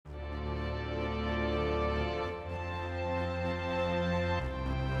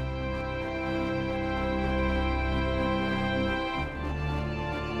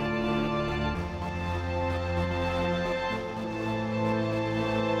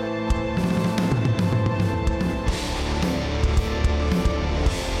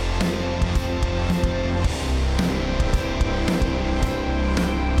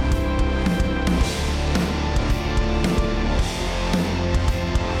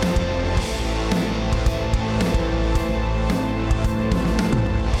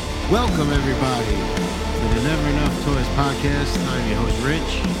Welcome, everybody, to the Never Enough Toys podcast. I'm your host,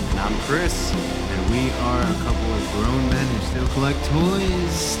 Rich. And I'm Chris. And we are a couple of grown men who still collect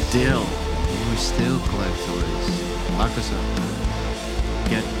toys. Still. We still collect toys. Lock us up.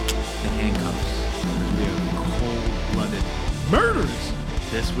 Get the handcuffs. We are cold-blooded murderers.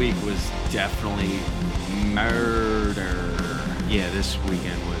 This week was definitely murder. Yeah, this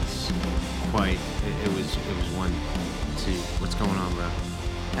weekend was quite. It was one. Two. What's going on, bro?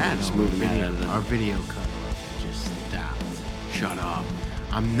 Just moving that out of the... Our video cut just stopped. Shut up.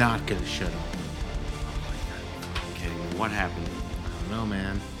 I'm not gonna shut up. Okay, what happened? I don't know,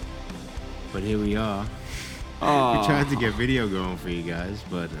 man. But here we are. Oh. We tried to get video going for you guys,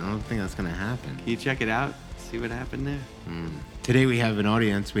 but I don't think that's gonna happen. Can you check it out? See what happened there? Today we have an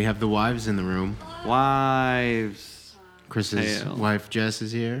audience. We have the wives in the room. Wives. Chris's Hail. wife Jess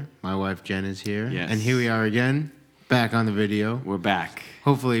is here. My wife Jen is here. Yes. And here we are again, back on the video. We're back.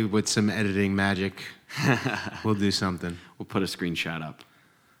 Hopefully with some editing magic, we'll do something. We'll put a screenshot up.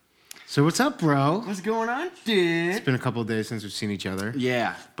 So what's up, bro? What's going on, dude? It's been a couple of days since we've seen each other.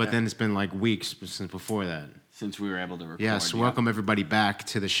 Yeah. But then it's been like weeks since before that. Since we were able to record. Yes, welcome everybody back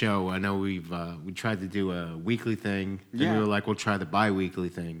to the show. I know we tried to do a weekly thing. Then Yeah. we were like, we'll try the bi-weekly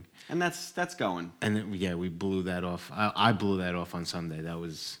thing. And that's going. And then, yeah, we blew that off. I blew that off on Sunday. That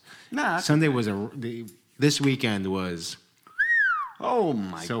was... Nah. Sunday was this weekend was... Oh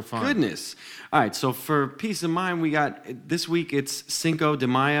my So fun. goodness. All right, so for peace of mind, we got this week it's Cinco de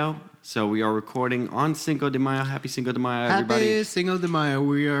Mayo. So we are recording on Cinco de Mayo. Happy Cinco de Mayo, everybody. Happy Cinco de Mayo.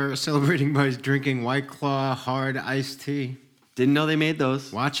 We are celebrating by drinking White Claw hard iced tea. Didn't know they made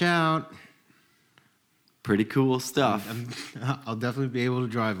those. Watch out. Pretty cool stuff. I'll definitely be able to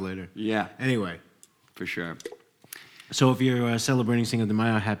drive later. Yeah, Anyway, for sure. so if you're celebrating Cinco de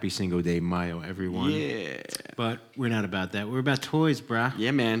Mayo, happy Cinco de Mayo, everyone. Yeah. But we're not about that. We're about toys, brah.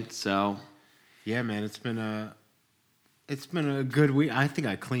 Yeah, man. So, Yeah, man. It's been a good week. I think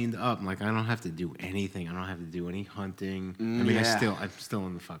I cleaned up. Like I don't have to do anything. I don't have to do any hunting. I mean, Yeah. I'm still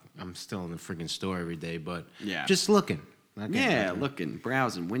in the freaking store every day. But Yeah. just looking. Not getting yeah, nothing. looking,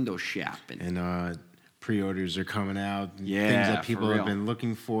 browsing, window shopping. And pre-orders are coming out. Yeah, Things that for people have real. been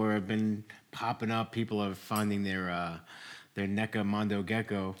looking for have been popping up. People are finding their NECA Mondo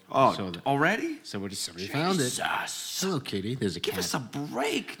Gecko. Oh, already? Somebody found it. Jesus. Hello, kitty. There's a Give cat. us a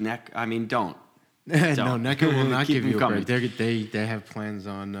break, Neck. I mean, don't. No, Don't. NECA will not Keep give you a them break. They have plans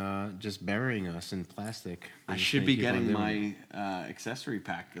on just burying us in plastic. They're I just should gonna be keep on getting doing my accessory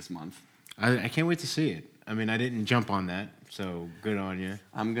pack this month. it. I can't wait to see it. I mean, I didn't jump on that, so good on you.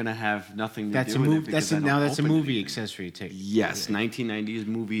 I'm gonna have nothing to That's do a with movie. it because I don't That's a open movie anything. accessory take. Yes, 1990s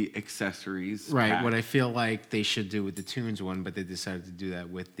movie accessories. Right. pack. What I feel like they should do with the Tunes one, but they decided to do that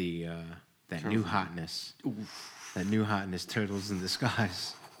with the that new hotness. That new hotness, Turtles in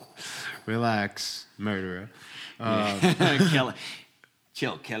Disguise. Relax, murderer. Killer.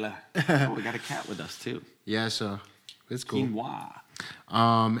 Chill, killer. Oh, we got a cat with us too. Yeah, so it's cool. Quinoa.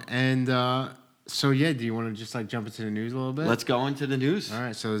 So yeah, do you want to just like jump into the news a little bit? Let's go into the news. All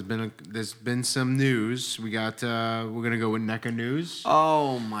right. So there's been some news. We got we're gonna go with NECA news.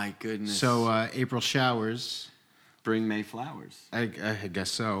 Oh my goodness. So April showers. bring May flowers. I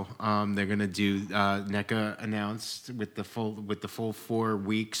guess so. They're gonna do NECA announced with the full 4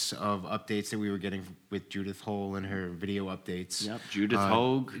 weeks of updates that we were getting with Judith Hole and her video updates. Yep, Judith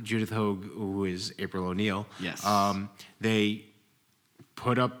Hogue. Judith Hogue, who is April O'Neil. Yes. They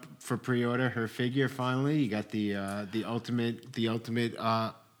put up for pre-order her figure. Finally, you got the ultimate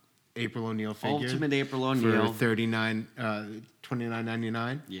April O'Neil figure. Ultimate April O'Neil. For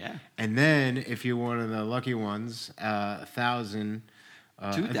 $29.99. Yeah. And then, if you're one of the lucky ones, 1,000,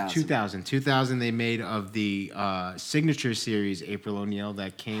 2,000 they made of the signature series April O'Neil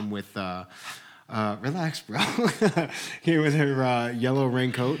that came with, relax, bro, came with her yellow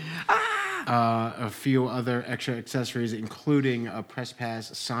raincoat, a few other extra accessories, including a press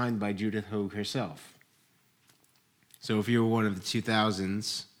pass signed by Judith Hogue herself. So if you were one of the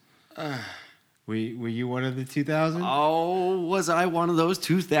 2000s, were you one of the 2000? Oh, was I one of those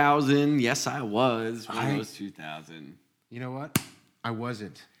 2000? Yes, I was one of those 2000. You know what? I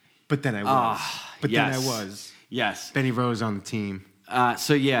wasn't. But then I was. Then I was. Yes. Benny Rose on the team.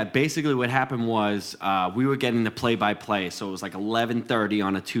 So yeah, basically what happened was we were getting the play-by-play. So it was like 11:30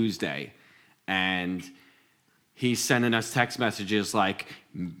 on a Tuesday. And he's sending us text messages like,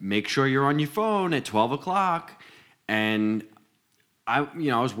 make sure you're on your phone at 12 o'clock. And I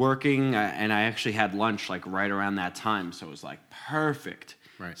was working and I actually had lunch like right around that time. So it was like perfect.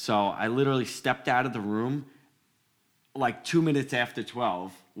 Right. So I literally stepped out of the room like 2 minutes after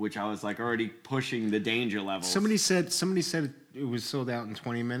 12, which I was like already pushing the danger level. Somebody said it was sold out in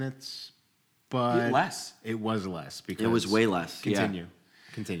 20 minutes, but Less. It was less because It was way less. Continue.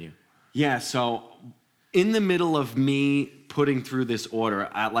 Yeah. So in the middle of me putting through this order,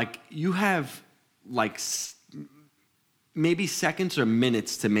 you have like maybe seconds or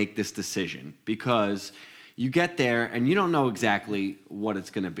minutes to make this decision because you get there and you don't know exactly what it's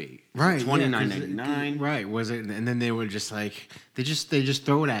going to be. Right, $29.99. Right, was it? And then they were just like they just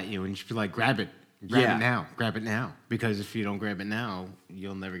throw it at you and just be like, grab it grab it now, because if you don't grab it now,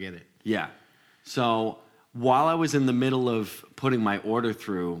 you'll never get it. Yeah. So while I was in the middle of putting my order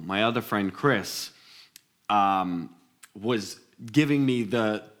through, my other friend Chris was giving me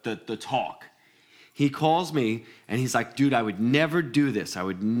the talk. He calls me and he's like, dude, I would never do this. I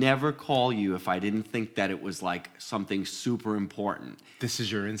would never call you if I didn't think that it was like something super important. This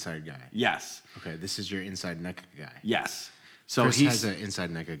is your inside guy. Yes. Okay, this is your inside NECA guy. Yes. So Chris he's has an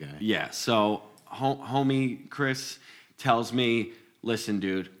inside NECA guy. Yeah. So homie Chris tells me, listen,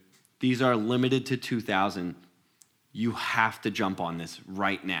 dude, these are limited to 2,000. You have to jump on this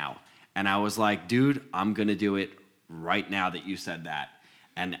right now. And I was like, dude, I'm going to do it right now that you said that.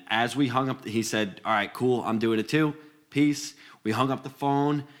 And as we hung up, he said, all right, cool, I'm doing it too. Peace. We hung up the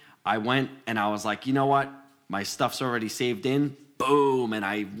phone. I went and I was like, you know what? My stuff's already saved in. Boom. And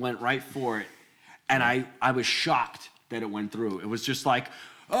I went right for it. And I was shocked that it went through. It was just like,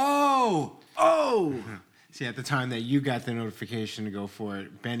 oh. See, at the time that you got the notification to go for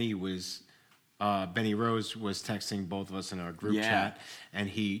it, Benny Rose was texting both of us in our group chat, and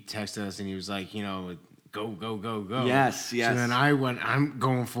he texted us and he was like, go. Yes. So then I'm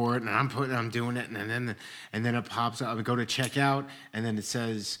going for it, and I'm doing it, and then it pops up. I go to check out, and then it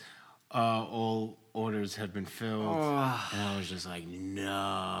says all orders have been filled, and I was just like,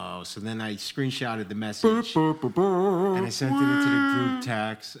 no. So then I screenshotted the message, and I sent it into the group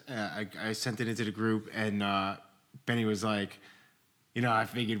text. I sent it into the group, and Benny was like, I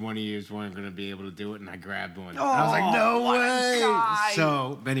figured one of you weren't going to be able to do it, and I grabbed one. And I was like, no way!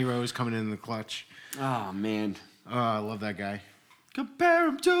 So Benny Rose coming in the clutch. Oh, man. Oh, I love that guy. Compare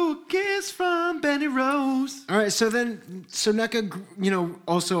him to a kiss from Benny Rose. All right, so NECA,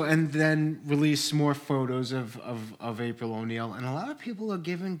 also, and then released more photos of April O'Neil, and a lot of people are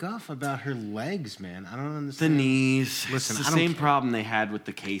giving guff about her legs, man. I don't understand. The knees. Listen, it's I the don't same care. problem they had with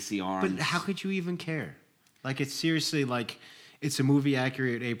the Casey arms. But how could you even care? Like, it's seriously, like, it's a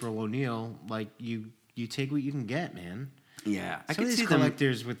movie-accurate April O'Neil. Like, you take what you can get, man. Yeah, I Some can of see these them.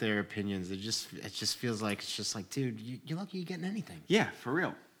 collectors with their opinions, it just feels like it's just like, dude, you're lucky you're getting anything. Yeah, for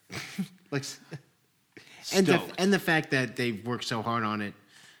real. Like, and Stoked. the fact that they've worked so hard on it,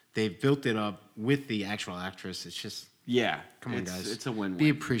 they've built it up with the actual actress. It's just, Yeah, come on, guys, It's a win-win. Be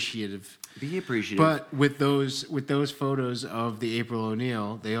appreciative. Be appreciative. But with those photos of the April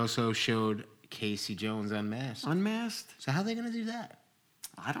O'Neil, they also showed Casey Jones unmasked. Unmasked? So how are they gonna do that?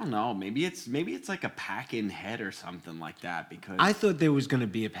 I don't know. Maybe it's like a pack-in head or something like that. Because I thought there was gonna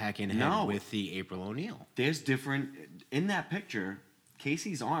be a pack-in head No. with the April O'Neil. there's different in that picture.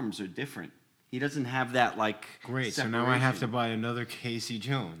 Casey's arms are different. He doesn't have that like. Great. So now I have to separation. buy another Casey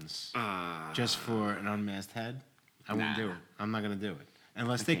Jones just for an unmasked head. I won't do Nah. it. I'm not gonna do it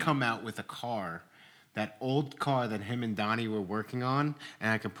unless I they can't. come out with a car, that old car that him and Donnie were working on,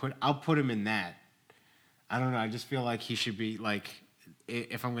 and I'll put him in that. I don't know. I just feel like he should be like,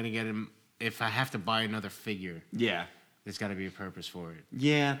 if I'm gonna get him, if I have to buy another figure, Yeah. there's got to be a purpose for it.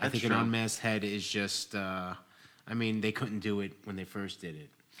 Yeah, that's I think true. an unmasked head is just. I mean, they couldn't do it when they first did it.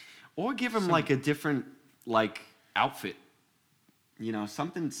 Or give him like a different like outfit.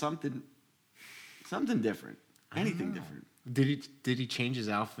 Something different. Anything different. Did he change his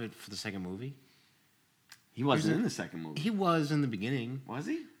outfit for the second movie? He wasn't in the second movie. He was in the beginning. Was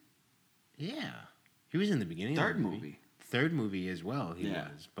he? Yeah, he was in the beginning. Third of the movie. Third movie as well. He Yeah.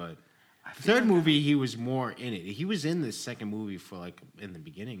 was, but I the feel third like movie he was more in it. He was in the second movie for like in the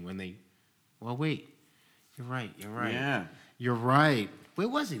beginning when they. Well, wait, you're right. Yeah. You're right. Where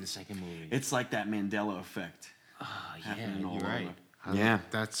was he the second movie? It's like that Mandela effect. Oh, yeah, happening all you're right. over. Yeah.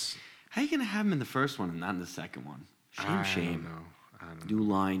 That's. How you gonna have him in the first one and not in the second one? Shame. I don't know. New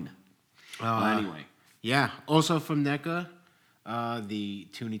line. Well, anyway. Yeah. Also from NECA, the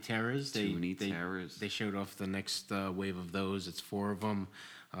Toonie Terrors. Toonie Terrors. They showed off the next wave of those. It's 4 of them.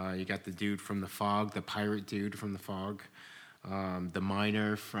 You got the dude from The Fog, the pirate dude from The Fog, the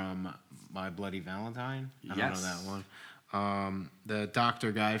miner from My Bloody Valentine. I don't know Yes. that one. The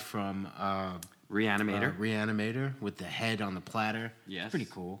doctor guy from Reanimator. Reanimator with the head on the platter. Yes. Pretty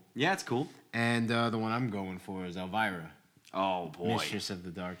cool. Yeah, it's cool. And the one I'm going for is Elvira, Oh boy. Mistress of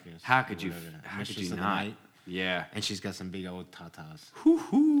the Darkness. How could or you? whatever. How could Mistress you of the not? Night. Yeah. And she's got some big old tatas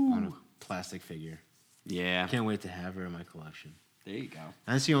Hoo-hoo. on a plastic figure. Yeah. Can't wait to have her in my collection. There you go.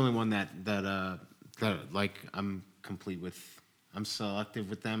 That's the only one that like I'm complete with. I'm selective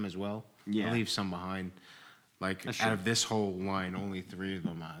with them as well. Yeah. I leave some behind. Like That's out true. of this whole line, only 3 of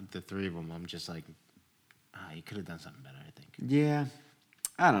them. The 3 of them, I'm just like, you could have done something better. I think Yeah.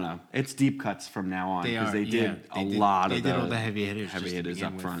 I don't know. It's deep cuts from now on because they did a lot They of did all the heavy hitters. heavy just to hitters begin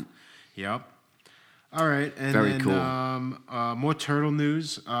up with. front. Yep. All right, and Very then, cool. more turtle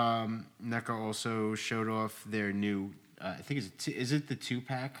news. NECA also showed off their new. I think is it the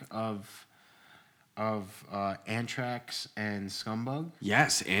 2-pack of Anthrax and Scumbug?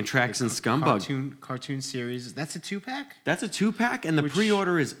 Yes, Anthrax and Scumbug. Cartoon series. That's a 2-pack, That's a 2-pack, and the Which-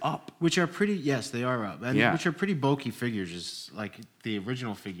 pre-order is up. which are pretty. Yes, they are up, and Yeah. which are pretty bulky figures. Just like the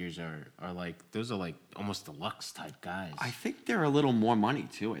original figures are like those are like almost deluxe type guys. I think they're a little more money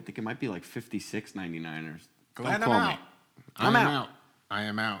too. I think it might be like $56.99 or. Glad Don't call I'm me. out. I'm I am out. I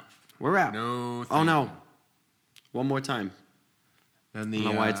am out. We're out. No. Oh thank no. you. One more time. And I don't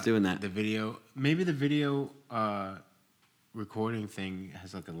know why it's doing that. The video, maybe the video recording thing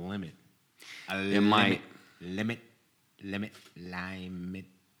has like a limit. It might. Limit.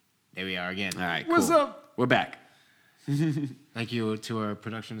 There we are again. All right. What's cool. up? We're back. Thank you to our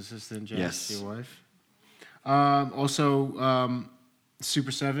production assistant, Jess, Yes. your wife. Also,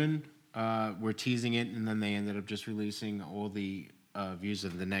 Super 7, we're teasing it, and then they ended up just releasing all the views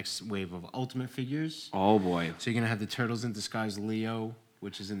of the next wave of Ultimate figures. Oh boy. So you're going to have the Turtles in Disguise Leo,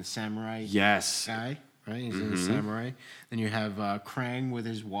 which is in the Samurai Yes. guy, right? He's in Mm-hmm. the Samurai. Then you have Krang with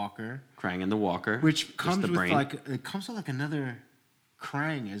his Walker, Krang and the Walker. which Just comes the with brain. like another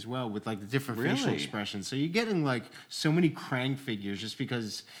Krang as well, with like the different facial Really? expressions. So you're getting like so many Krang figures just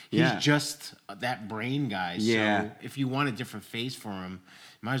because he's Yeah. just that brain guy. Yeah. So if you want a different face for him,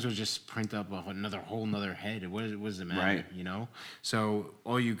 you might as well just print up whole nother head. What does it matter? Right. You know. So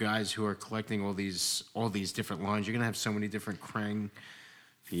all you guys who are collecting all these different lines, you're gonna have so many different Krang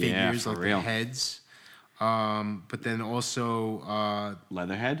Yeah, figures, for like real. the heads. But then also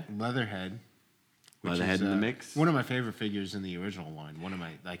Leatherhead. Leatherhead. which Leatherhead is, in the mix. One of my favorite figures in the original line. One of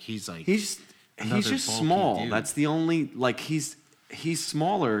my he's He's just bulky small. dude. That's the only he's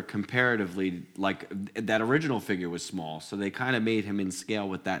smaller comparatively. Like that original figure was small, so they kind of made him in scale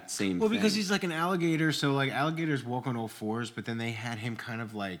with that same. well, because thing. he's like an alligator. So like alligators walk on all fours, but then they had him kind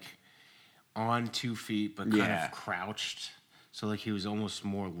of like on 2 feet, but kind Yeah. of crouched. So like he was almost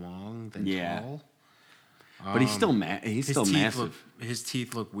more long than Yeah. tall. but he's still he's still massive. His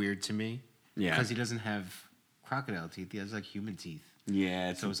teeth look weird to me. Yeah. Because he doesn't have crocodile teeth. He has like human teeth.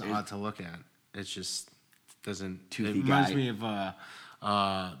 Yeah, So it's odd to look at. It's just doesn't. Toothy It reminds guy. me of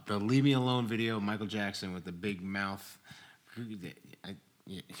the "Leave Me Alone" video of Michael Jackson with the big mouth.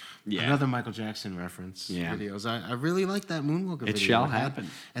 Yeah. Another Michael Jackson reference Yeah. videos. I really like that Moonwalker video. It shall had- happen.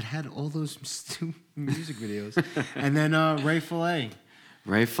 It had all those music videos. And then Ray Fillet,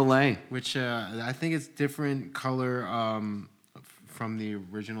 Ray Fillet. which I think it's different color from the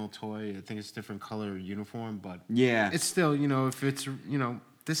original toy. I think it's different color uniform, but Yeah, it's still, if it's,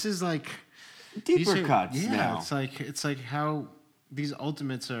 this is like deeper these are- cuts Yeah, now. it's like how these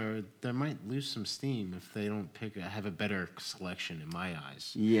ultimates are. They might lose some steam if they don't have a better selection in my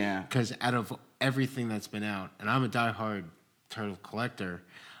eyes. Yeah, Because out of everything that's been out, and I'm a diehard turtle collector,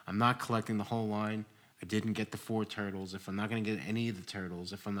 I'm not collecting the whole line. I didn't get the 4 turtles. If I'm not going to get any of the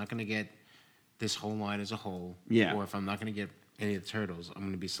turtles, if I'm not going to get this whole line as a whole, Yeah. or if I'm not going to get any of the turtles, I'm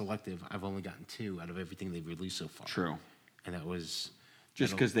going to be selective. I've only gotten 2 out of everything they've released so far. true. And that was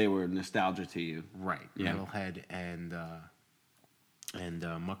Just because they were nostalgia to you. right, Yeah. Metalhead and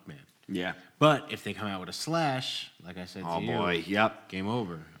Muckman. Yeah. But if they come out with a Slash, like I said Oh to you, boy. Yep. game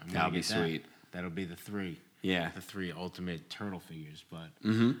over. I'm gonna That'll be get that. sweet. That'll be the 3. Yeah. The 3 ultimate turtle figures. But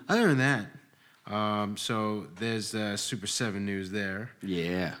Mm-hmm. other than that, so there's Super 7 news there.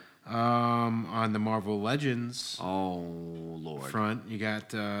 Yeah. On the Marvel Legends Oh Lord. front, you got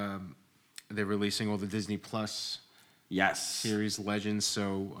they're releasing all the Disney Plus Yes. series Legends.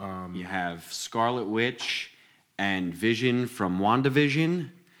 So You have Scarlet Witch and Vision from WandaVision,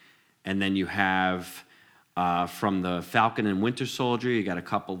 and then you have from the Falcon and Winter Soldier. You got a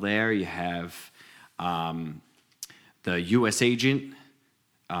couple there. You have the U.S. Agent.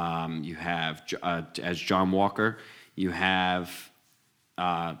 You have as John Walker. You have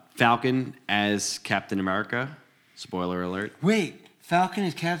Falcon as Captain America. Spoiler alert. wait, Falcon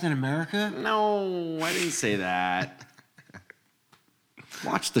is Captain America? No, I didn't say that.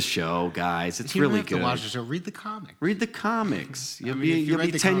 Watch the show, guys. It's You don't really have to good. watch the show. Read the comic. Read the comics. You'll mean, be if you you'll read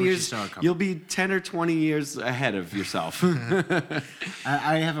be the 10 comics, you years. saw it coming. You'll be 10 or 20 years ahead of yourself.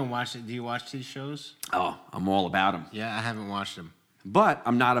 I haven't watched it. Do you watch these shows? Oh, I'm all about them. Yeah, I haven't watched them. But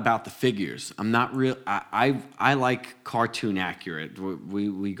I'm not about the figures. I'm not real. I like cartoon accurate.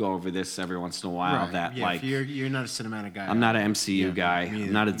 We go over this every once in a while. Right. That Yeah, like you're not a cinematic guy. I'm not an MCU Yeah, guy. me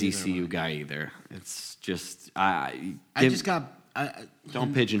I'm not a either. Neither DCU am I. guy either. It's just I just got.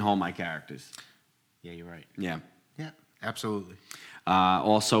 don't pigeonhole my characters. Yeah, you're right. Yeah. Yeah, absolutely.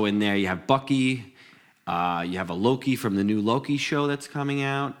 Also in there you have Bucky. You have a Loki from the new Loki show that's coming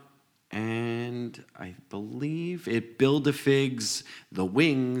out. And I believe it Build-A-Figs the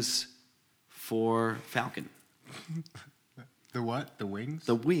wings for Falcon. The what? The wings?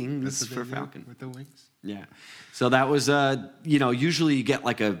 The wings That's what for they do Falcon. with the wings? Yeah. So that was usually you get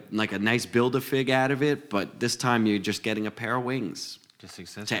like a nice Build-A-Fig out of it, but this time you're just getting a pair of wings Just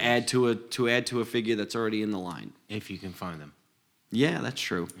accessories. to add to a figure that's already in the line. If you can find them. Yeah, that's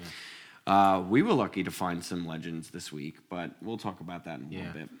true. We were lucky to find some legends this week, but we'll talk about that in a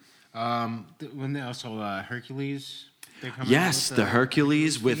little bit. When they also Hercules, they're coming Yes, out the with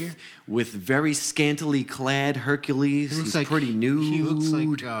Hercules figure. with very scantily clad Hercules. He's pretty nude. He looks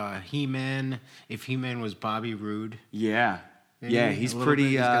like He-Man. If He-Man was Bobby Roode. Yeah, Maybe yeah, a he's little pretty. bit.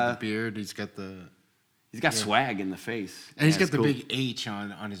 He's got the beard. He's got the. He's got swag in the face, And he's Yeah, got it's the cool. big H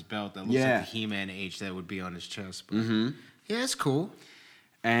on his belt that looks Yeah. like the He-Man H that would be on his chest. But yeah, it's cool.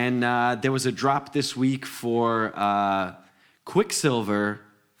 And there was a drop this week for Quicksilver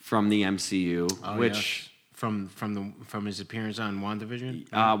from the MCU, which from his appearance on WandaVision.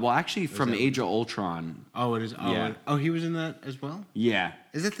 well, actually from that- Age of Ultron. Oh, it is. Oh, Yeah. he was in that as well. Yeah.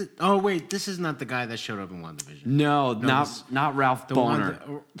 Is it the? Oh wait, this is not the guy that showed up in WandaVision. No, this- not Ralph The Boner.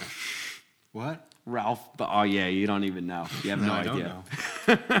 What? Ralph. Oh yeah, you don't even know. You have no I idea.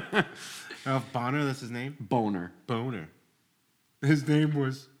 don't know. Ralph Bonner, that's his name. Boner. Boner. His name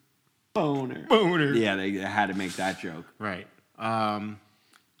was Boner. Boner. Yeah, they had to make that joke. Right.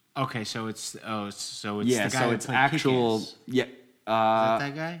 Okay, so it's the guy Yeah, so that it's played actual. Kick-Ass. Yeah. Is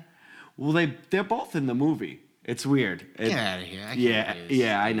that guy? Well, they're both in the movie. It's weird. Get out of here! I can't Yeah, play this-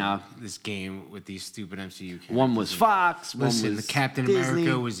 yeah, I know. This game with these stupid MCU characters. One was Fox. Listen, one was the Captain Disney.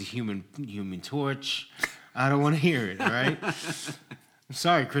 America was the Human Torch. I don't want to hear it. All right. I'm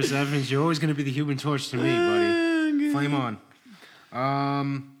sorry, Chris Evans. You're always going to be the Human Torch to me, buddy. Flame on.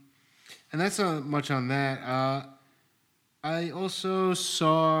 And that's not much on that. I also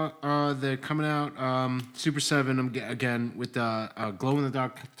saw they're coming out Super 7 again with Glow in the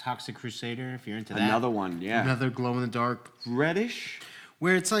Dark Toxic Crusader. If you're into that, Another one, yeah. another Glow in the Dark, Reddish.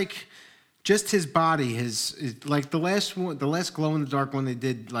 where it's like just his body, his like the last Glow in the Dark one they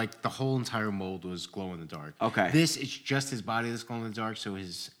did, like the whole entire mold was Glow in the Dark. Okay. This it's just his body that's Glow in the Dark, so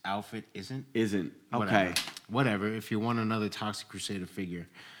his outfit isn't. Isn't Whatever. okay. Whatever. If you want another Toxic Crusader figure,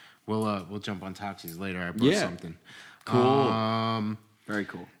 we'll jump on Toxies later. I brought Yeah. something. Cool. Very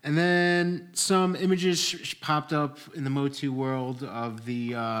cool. And then some images popped up in the Motu world of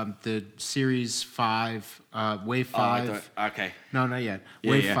the Series 5, Wave 5. Okay. No, not yet.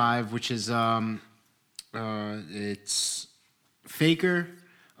 Yeah, Wave yeah. 5, which is it's Faker,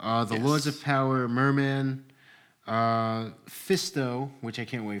 the Yes. Lords of Power, Merman, Fisto, which I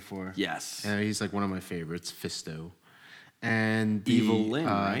can't wait for. Yes. He's like one of my favorites, Fisto. And the, Evil Lyn,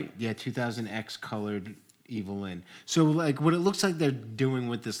 right? Yeah, 2000X colored Evil Lyn. So like what it looks like they're doing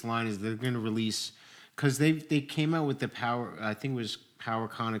with this line is they're going to release, because they came out with the Power, I think it was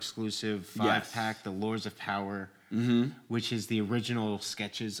PowerCon exclusive 5-pack, the Lords of Power, which is the original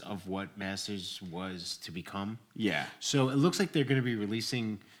sketches of what Masters was to become. Yeah. So it looks like they're going to be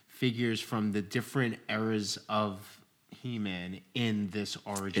releasing figures from the different eras of He-Man in this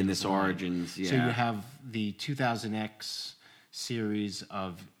Origins. In this line. Origins, So you yeah. have the 2000X series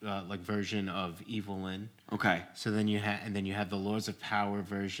of version of Evil Lyn. Okay. So then you have the Lords of Power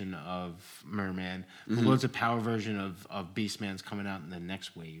version of Merman. The Lords of Power version of Beastman's coming out in the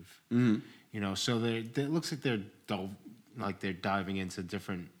next wave. You know, so it looks like they're diving into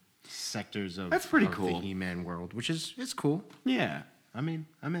different sectors of That's pretty of cool. the He-Man world, which is it's cool. Yeah. I'm in.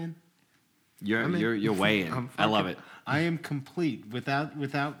 You're way in. I love it. I am complete without the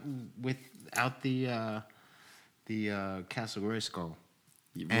Castle Grayskull.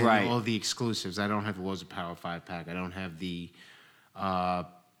 And Right. all the exclusives. I don't have the Lords of Power 5-pack. I don't have the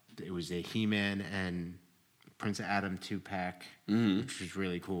it was a He-Man and Prince Adam 2-pack, which was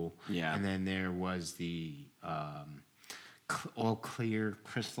really cool. Yeah. And then there was the all clear,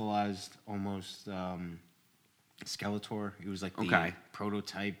 crystallized, almost Skeletor. It was like the Okay.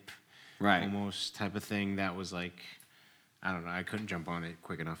 prototype, Right. almost type of thing. That was like, I don't know. I couldn't jump on it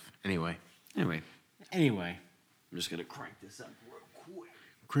quick enough. Anyway, Anyway, I'm just gonna crank this up real quick.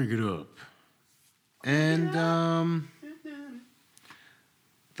 crank it up. And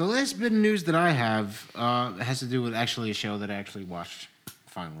The last bit of news that I have has to do with actually a show that I actually watched.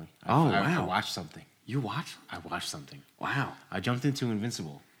 Finally, I wow! watched something. You watched? I watched something. Wow! I jumped into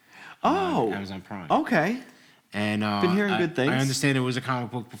Invincible. Oh, On Amazon Prime. Okay. And Been hearing good things. I understand it was a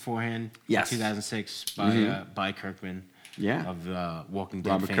comic book beforehand. Yes. In 2006 by Kirkman. Yeah. Of Walking Dead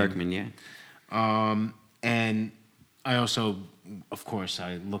Robert fame. Kirkman, yeah. And I also, of course,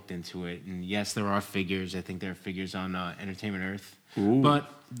 I looked into it. And yes, there are figures. I think there are figures on Entertainment Earth. Ooh. But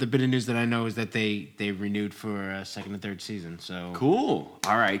the bit of news that I know is that they renewed for a second and third season. So Cool.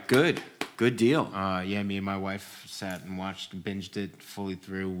 All right. Good. Good deal. yeah, me and my wife sat and binged it fully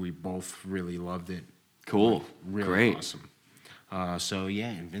through. We both really loved it. Cool. Really Great. awesome. So yeah,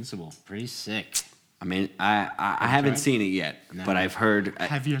 Invincible, pretty sick. I mean, I haven't tried? seen it yet, No. but I've heard.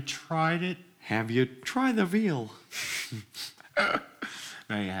 Have you tried it? Have you tried the veal?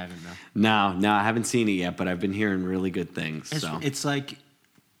 No, you haven't. No, I haven't seen it yet, but I've been hearing really good things. So It's like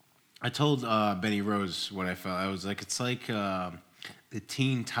I told Benny Rose what I felt. I was like, it's like the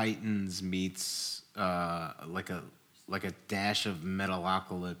Teen Titans meets like a dash of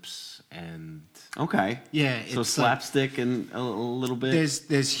Metalocalypse and okay. yeah, So it's slapstick and a little bit.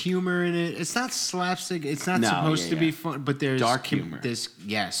 there's humor in it. It's not slapstick. It's not No, supposed to yeah. be fun, but there's Dark humor. There's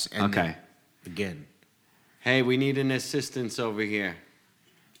yes. And Okay. again, Hey, we need an assistance over here.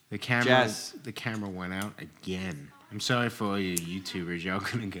 the camera Jess. the camera went out again. I'm sorry for all you YouTubers. Y'all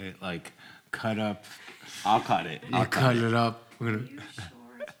gonna get like cut up. I'll cut it. You cut it up. We're gonna, Are you sure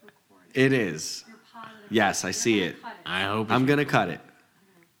it's recording? It is. You're positive? Yes, I see it. Cut it. I hope I'm gonna cut it.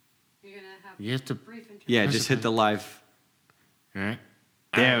 You're gonna have You have to- brief interview. Yeah, That's just hit the live. All right.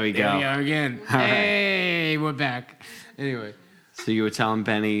 There we There go. we are again. All right. Hey, we're back. Anyway, So you were telling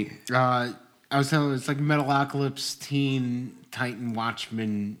Benny. I was telling you, it's like Metalocalypse, Teen Titan,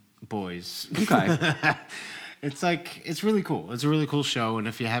 Watchmen boys. Okay. It's really cool. It's a really cool show, and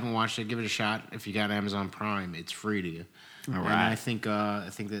if you haven't watched it, give it a shot. If you got Amazon Prime, it's free to you. All And right. I think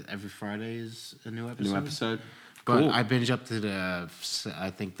that every Friday is a new episode. New episode. But Cool. I binge up to the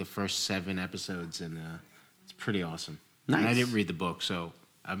first 7 episodes, and it's pretty awesome. And I Nice. didn't read the book, so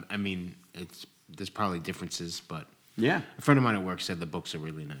I mean, there's probably differences, but Yeah. a friend of mine at work said the books are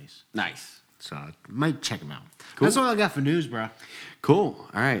really nice, Nice. so I might check them out. Cool. That's all I got for news, bro. Cool.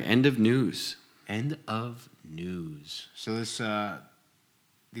 All right. End of news. End of news. So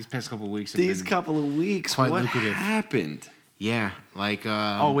these past couple of weeks have These been couple of weeks, quite what lucrative. happened? yeah, like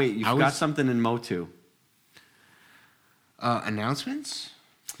Oh wait, you I forgot was- something in Motu. announcements,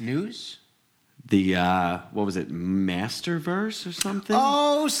 news. The what was it, Masterverse or something?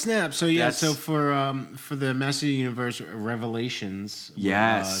 Oh snap! So yeah, That's- so for the Master Universe Revelations,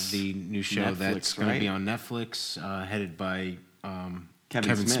 Yes. the new show Netflix, that's going to be right? on Netflix, headed by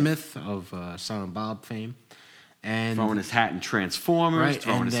Kevin Smith of Silent Bob fame, and throwing his hat in Transformers, Right,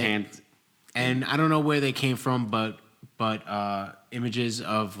 throwing and his they- hand. and I don't know where they came from, but images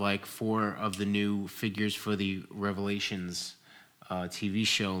of like 4 of the new figures for the Revelations TV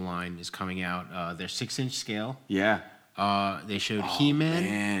show line is coming out. They're 6-inch scale. Yeah. They showed He-Man.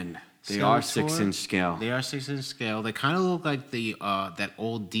 Man, they are Skeletor. 6-inch scale. They are 6-inch scale. They kind of look like the that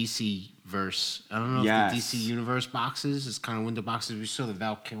old DC verse. I don't know Yes. if the DC Universe boxes. It's kind of window boxes. We saw the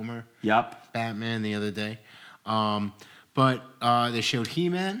Val Kilmer Yup. Batman the other day. But they showed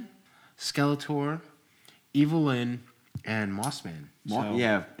He-Man, Skeletor, Evelyn, and Mossman. So-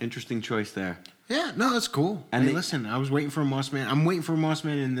 Yeah, interesting choice there. Yeah, no, that's cool. And And they- listen, I was waiting for a Mossman. I'm waiting for a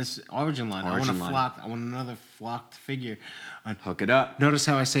Mossman in this Origin line. Origin line. I want another flocked figure. Hook it up. Notice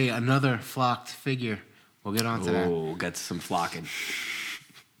how I say another flocked figure. We'll get on to that. Oh, got some flocking.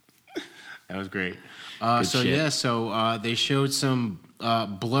 That was great. Good So shit. yeah, so they showed some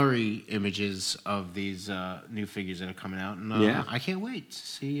blurry images of these new figures that are coming out, and Yeah. I can't wait to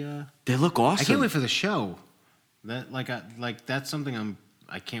see. They look awesome. I can't wait for the show. That like that's something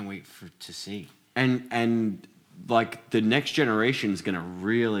I can't wait to see. And like the next generation is gonna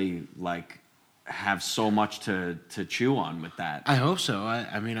really like have so much to chew on with that. I hope so.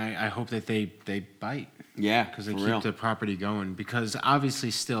 I mean, I hope that they bite. Yeah, Because they for keep real. the property going. Because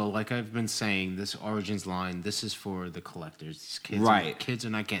obviously, still, like I've been saying, this Origins line, this is for the collectors. These kids, Right. Kids are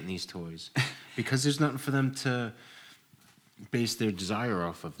not getting these toys because there's nothing for them to base their desire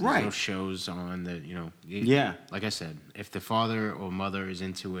off of. There's no Right. shows on that. Yeah. Like I said, if the father or mother is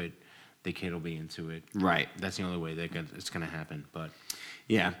into it, the kid will be into it. Right. That's the only way it's going to happen. But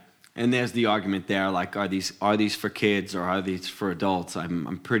Yeah. And there's the argument there, like, are these for kids or are these for adults?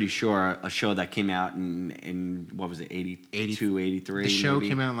 I'm pretty sure a show that came out in what was it, 82, 83? the show maybe?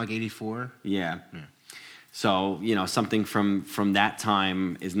 came out in like '84. Yeah. So, something from that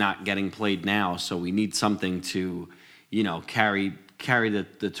time is not getting played now, so we need something to, carry carry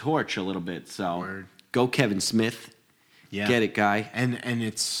the torch a little bit. So Word. go Kevin Smith. Yeah. Get it, guy. And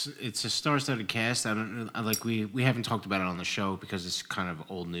it's a star-studded cast. I don't know, like we haven't talked about it on the show because it's kind of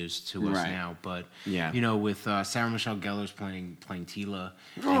old news to us Right. now. But Yeah. you know, with Sarah Michelle Gellar's playing Tila.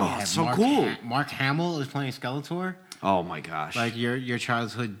 and Oh, we have so cool. Mark Hamill is playing Skeletor, Oh my gosh. like your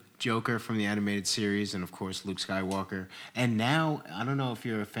childhood Joker from the animated series, and of course Luke Skywalker. And now I don't know if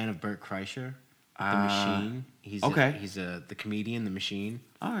you're a fan of Burt Kreischer, the Machine. He's okay. he's the comedian, the Machine.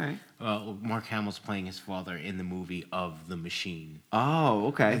 All right. Mark Hamill's playing his father in the movie of The Machine. Oh,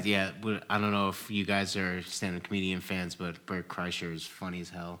 okay. Yeah, but I don't know if you guys are stand-up comedian fans, but Burt Kreischer is funny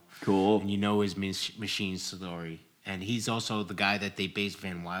as hell. Cool. And you know his Machine story. And he's also the guy that they based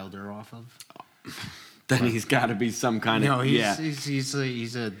Van Wilder off of. Then he's got to be some kind No, of he's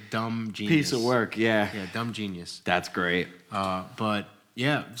a dumb genius. piece of work. Yeah. Yeah, dumb genius. That's great. But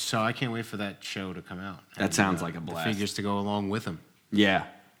yeah, so I can't wait for that show to come out. That sounds like a blast. The figures to go along with him. Yeah.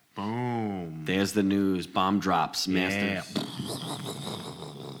 Boom. There's the news. Bomb drops. Yeah. Masters.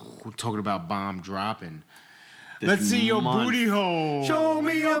 We're talking about bomb dropping. This Let's see your month. booty hole. Show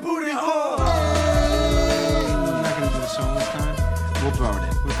me your booty hole. We're not gonna do the song this time. We'll throw it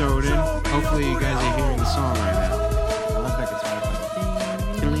in. We'll throw it in. Hopefully you guys are hearing the song right now. I love that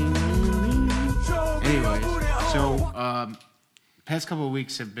guitar. Anyways, so past couple of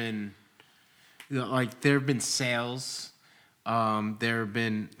weeks have been like there have been sales. There have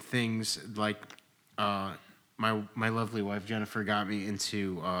been things like my lovely wife Jennifer got me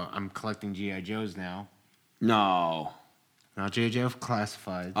into. I'm collecting GI Joes now. No. Not GI Joe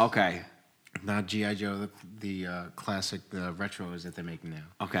classified. Okay. Not GI Joe, the classic retros that they're making now.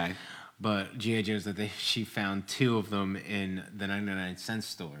 Okay. But GI Joes that she found 2 of them in the 99-cent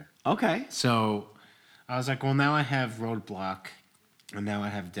store. Okay. So I was like, well, now I have Roadblock, and now I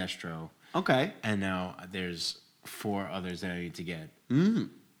have Destro, Okay. and now there's 4 others that I need to get. Mm.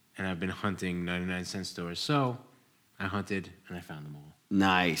 And I've been hunting 99-cent stores. So I hunted and I found them all.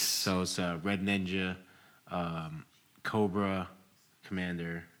 Nice. So it's Red Ninja, Cobra,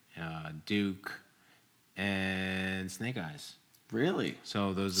 Commander, Duke, and Snake Eyes. Really?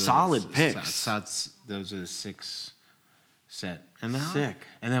 So those are Solid picks. Those are the 6 set. And now, Sick.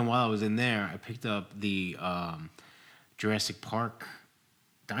 And then while I was in there, I picked up the Jurassic Park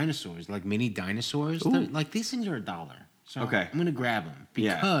dinosaurs, like mini dinosaurs. Like these things are $1. So Okay. I'm gonna grab them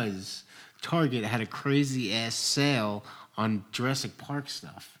Yeah. because Target had a crazy ass sale on Jurassic Park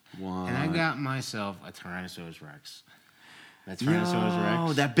stuff. And I What? got myself a Tyrannosaurus Rex. That Tyrannosaurus Yo,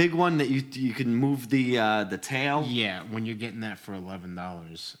 Rex. that big one that you can move the tail. Yeah, when you're getting that for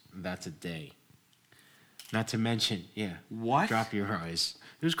 $11, that's a day. Not to mention, yeah. What? Drop your eyes.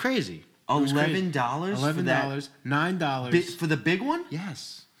 It was crazy. It was crazy. $11 for $11, $9. for the big one?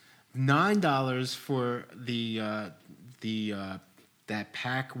 Yes, $9 for the that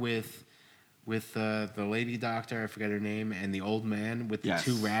pack with the lady doctor. I forget her name, and the old man with the Yes.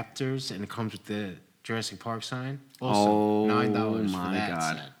 2 raptors, and it comes with the Jurassic Park sign. Oh, Also, $9 my for that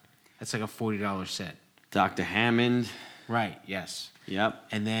God. set. That's like a $40 set. Dr. Hammond. Right. Yes. Yep.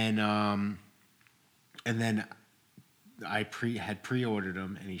 And then I had pre-ordered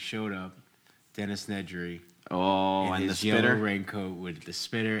him, and he showed up. Dennis Nedry Oh, in and the his yellow spitter. raincoat with the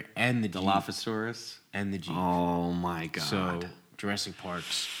spitter and the Jeep. Dilophosaurus. And the Jeep. Oh my God. So Jurassic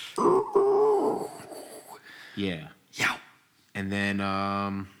Parks. Yeah. Yow. And then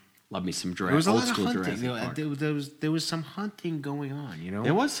Love me some there was a old lot of school hunting. Jurassic Park. There was some hunting going on. You know.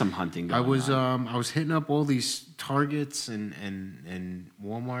 There was some hunting going on. I was hitting up all these Targets and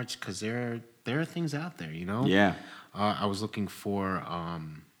WalMarts because there are things out there. You know. Yeah. I was looking for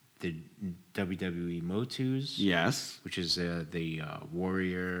the WWE Motus. Yes. Which is the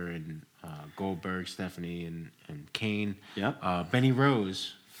Warrior and Goldberg, Stephanie, and Kane. Yep. Benny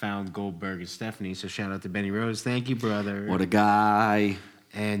Rose found Goldberg and Stephanie, so shout out to Benny Rose. Thank you, brother. What a guy.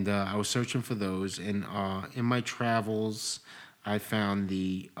 And I was searching for those, and in my travels, I found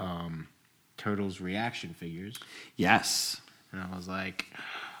the Turtles reaction figures, Yes. and I was like,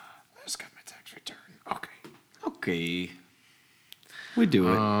 I just got my tax return. Okay. Okay. We do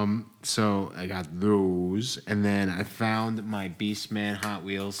it. So I got those, and then I found my Beastman Hot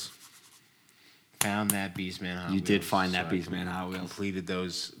Wheels. Found that Beastman Hot Wheels. You did find that I Beastman Hot Wheels. Completed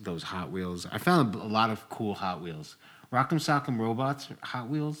those Hot Wheels. I found a lot of cool Hot Wheels. Rock'em Sock'em Robots Hot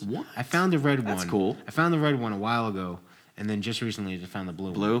Wheels. What? I found the red one. That's cool. I found the red one a while ago, and then just recently I just found the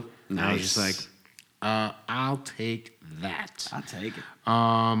blue one. Blue? And I was just Nice. like, I'll take that. I'll take it.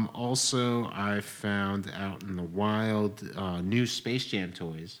 Also, I found out in the wild new Space Jam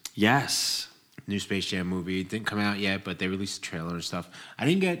toys. Yes. New Space Jam movie. It didn't come out yet, but they released a trailer and stuff. I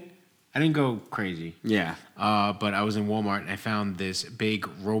didn't get I didn't go crazy. Yeah. But I was in Walmart and I found this big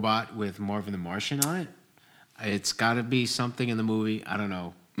robot with Marvin the Martian on it. It's got to be something in the movie. I don't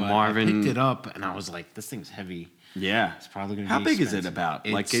know. But Marvin- I picked it up and I was like, this thing's heavy. Yeah. It's probably going to How be big is expensive. it about?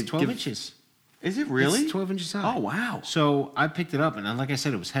 It's Like, it 12 give- inches. Is it really? It's 12 inches high. Oh, wow. So I picked it up and like I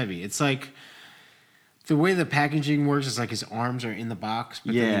said, it was heavy. It's like the way the packaging works is like his arms are in the box,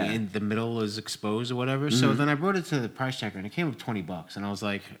 but Yeah. then in the middle is exposed or whatever. So then I brought it to the price checker and it came up $20. And I was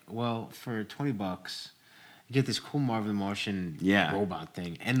like, well, for $20, you get this cool Marvin the Martian Yeah. robot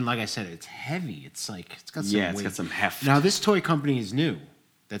thing. And like I said, it's heavy. It's like, it's got some Yeah, it's weight. got some heft. Now, this toy company is new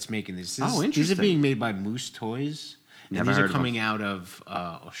that's making this. Oh, These interesting. are being made by Moose Toys. And Never these heard are of them. coming out of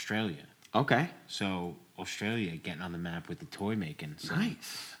Australia. Okay. So Australia getting on the map with the toy making. So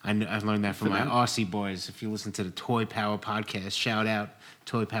Nice. I learned that from For my them. Aussie boys. If you listen to the Toy Power podcast, shout out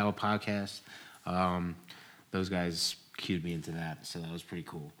Toy Power podcast. Those guys cued me into that, so that was pretty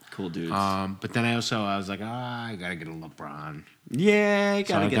cool. Cool dudes. But then I was like, I gotta get a LeBron. Yeah, you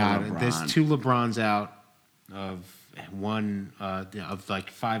So gotta I get got LeBron. it. There's 2 LeBrons out of one of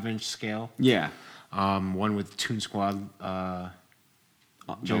like 5-inch scale. Yeah. One with Toon Squad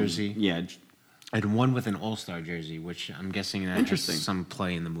jersey. Yeah. And one with an All-Star jersey, which I'm guessing that Interesting. has some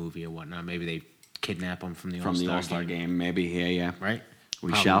play in the movie or whatnot. Maybe they kidnap him from the From All-Star the All-Star game, maybe. Yeah. right?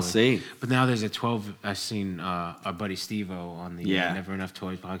 We shall see. But now there's a 12. I've seen our buddy Steve-O on the Yeah. Never Enough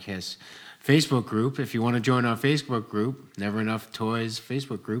Toys podcast Facebook group. If you want to join our Facebook group, Never Enough Toys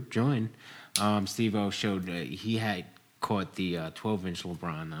Facebook group, join. Steve-O showed he had caught the 12-inch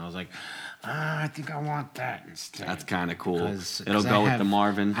LeBron. And I was like, I think I want that instead. That's kind of cool. 'Cause It'll I go with have- the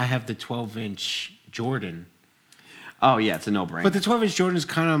Marvin. I have the 12-inch Jordan. Oh, yeah, it's a no-brainer. But the 12-inch Jordan is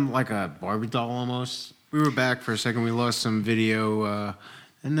kind of like a Barbie doll almost. We were back for a second. We lost some video,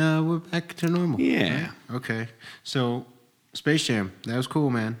 and we're back to normal. Yeah. Right? Okay. So, Space Jam. That was cool,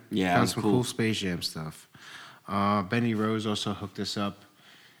 man. Yeah, it Found was some cool. cool Space Jam stuff. Benny Rose also hooked us up.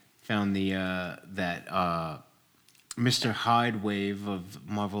 Found the that Mr. Hyde wave of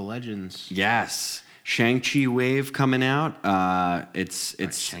Marvel Legends. Yes. Shang-Chi wave coming out. It's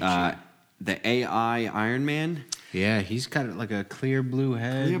Shang-Chi. the AI Iron Man. Yeah, he's got like a clear blue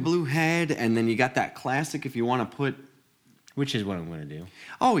head. Clear blue head, and then you got that classic if you want to put... Which is what I'm going to do.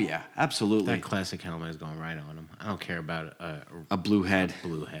 Oh, yeah, absolutely. That classic helmet is going right on him. I don't care about A blue head.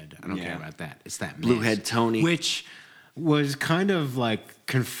 blue head. I don't Yeah. care about that. It's that Blue mess. head Tony. which was kind of like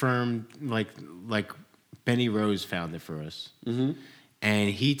confirmed, like Benny Rose found it for us, and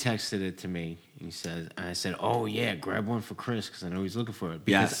he texted it to me. He said, and I said, "Oh yeah, grab one for Chris because I know he's looking for it."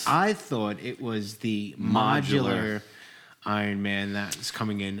 Because Yes. I thought it was the modular Iron Man that's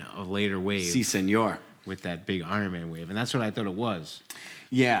coming in a later wave Si, senor. with that big Iron Man wave, and that's what I thought it was.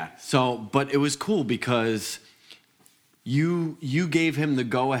 Yeah. So, but it was cool because you gave him the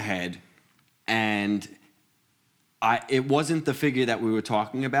go ahead, and it wasn't the figure that we were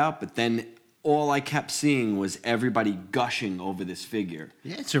talking about, but then all I kept seeing was everybody gushing over this figure.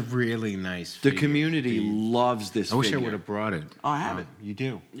 Yeah, it's a really nice. The figure. community loves this I wish I figure. would have brought it. Oh, I have it. You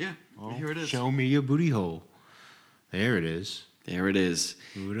do. Yeah. Well, Here it is. Show me your booty hole. There it is. There it is.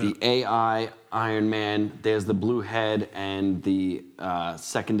 Move it The up. AI Iron Man. There's the blue head and the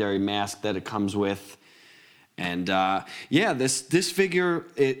secondary mask that it comes with. And yeah, this figure,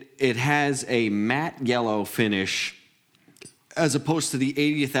 it has a matte yellow finish as opposed to the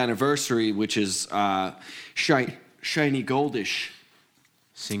 80th anniversary, which is shiny goldish.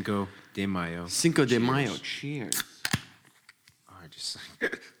 Cinco de Mayo. Cinco de Cheers. Mayo. Cheers. Oh, I just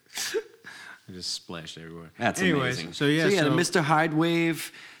I just splashed everywhere. That's Anyways, amazing. So yeah, the Mr. Hyde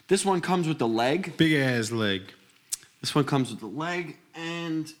wave. This one comes with the leg. big ass leg. This one comes with the leg,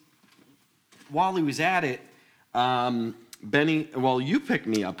 and while he was at it, Benny, well, you picked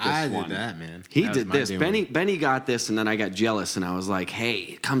me up this I one. did that, man. He That was did my this. doing. Benny got this, and then I got jealous, and I was like, hey,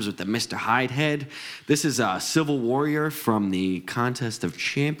 it comes with the Mr. Hyde head. This is a Civil Warrior from the Contest of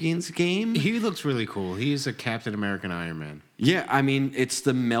Champions game. He looks really cool. He's a Captain American Iron Man. Yeah, I mean, it's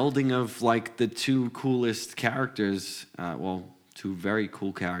the melding of like the two coolest characters. Well, two very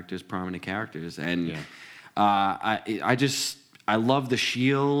cool characters, prominent characters, and Yeah. I love the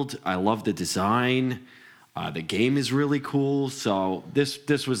shield. I love the design. The game is really cool. So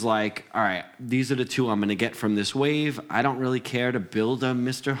this was like, all right, these are the two I'm gonna get from this wave. I don't really care to build a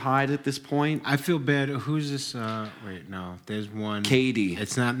Mr. Hyde at this point. I feel bad. Who's this? Wait, no. There's one. Katie.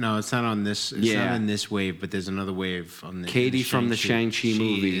 It's not. No, it's not on this. It's Yeah. not in this wave. But there's another wave on the. Katie from the Shang-Chi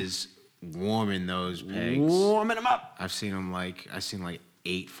movie. She is warming those pegs. Warming them up. I've seen them like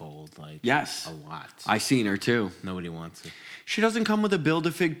 8-fold. Like Yes. a lot. I seen her too. Nobody wants it. She doesn't come with a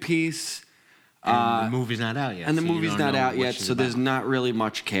Build-A-Fig piece. And the movie's not out yet. And the so you movie's don't not know out what yet, she's so there's about. not really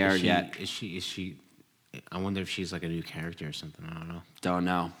much care yet. Is she? I wonder if she's like a new character or something. I don't know. Don't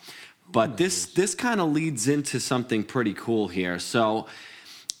know. But this kind of leads into something pretty cool here. So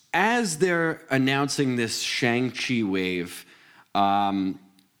as they're announcing this Shang-Chi wave, the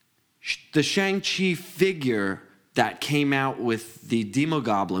Shang-Chi figure that came out with the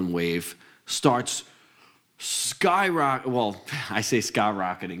Demogoblin wave starts well, I say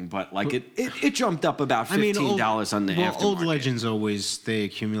skyrocketing, but like it jumped up about $15 on the aftermarket. Old legends always they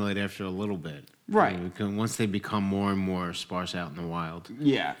accumulate after a little bit, Right. Once they become more and more sparse out in the wild.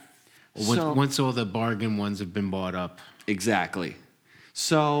 Yeah. Once all the bargain ones have been bought up. Exactly.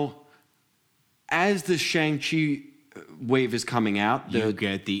 So, as the Shang-Chi wave is coming out, You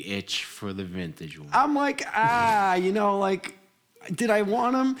get the itch for the vintage one. I'm like, like, did I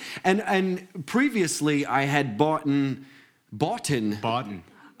want them? And previously, I had bought. Boughton.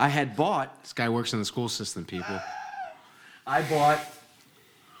 I had bought. This guy works in the school system, people. I bought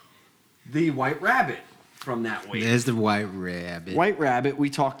the White Rabbit from that wave. There's the White Rabbit. White Rabbit. We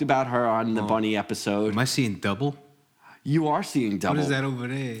talked about her on the Bunny episode. Am I seeing double? You are seeing double. What is that over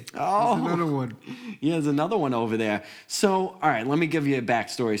there? Oh. There's another one. Yeah, there's another one over there. So, all right, let me give you a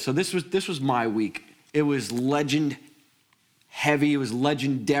backstory. So this was my week. It was legend heavy. It was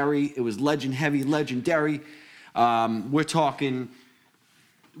legendary. It was legend heavy, legendary. We're talking,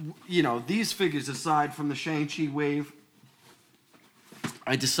 these figures aside from the Shang-Chi wave.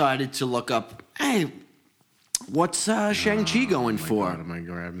 I decided to look up, hey, what's Shang-Chi going for? God, am I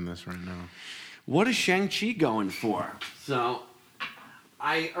grabbing this right now? What is Shang-Chi going for? So,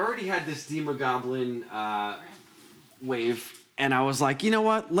 I already had this Demogoblin wave, and I was like, you know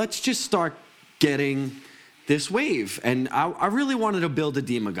what? Let's just start getting this wave. And I really wanted to build a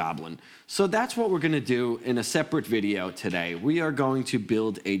Demogoblin. So that's what we're going to do in a separate video today. We are going to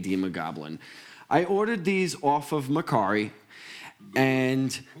build a Demogoblin. I ordered these off of Mercari,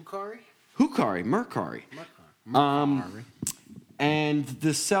 and... Mercari. And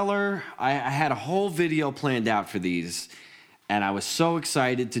the seller, I had a whole video planned out for these, and I was so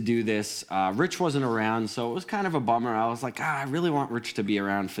excited to do this. Rich wasn't around, so it was kind of a bummer. I was like, I really want Rich to be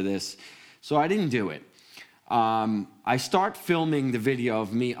around for this, so I didn't do it. I start filming the video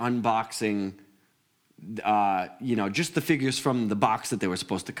of me unboxing, just the figures from the box that they were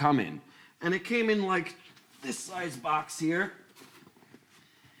supposed to come in. And it came in like this size box here.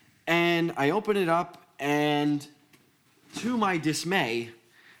 And I open it up, and to my dismay,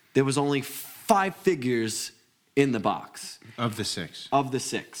 there was only 5 figures in the box. Of the 6. Of the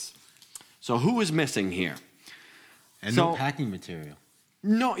 6. So who was missing here? And no packing material.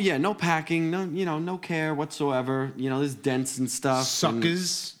 No packing, no care whatsoever. There's dents and stuff.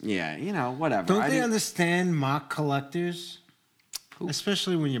 Suckers. And, whatever. Don't they understand mock collectors?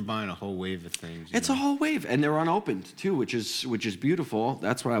 Especially when you're buying a whole wave of things. It's a whole wave, and they're unopened too, which is beautiful.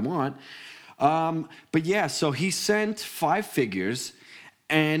 That's what I want. But yeah, so he sent 5 figures,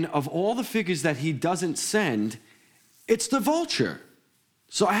 and of all the figures that he doesn't send, it's the Vulture.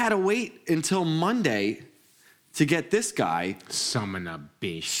 So I had to wait until Monday to get this guy. Summon a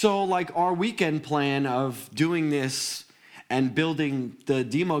bitch. So like our weekend plan of doing this and building the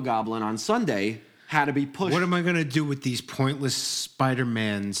Demogoblin on Sunday had to be pushed. What am I going to do with these pointless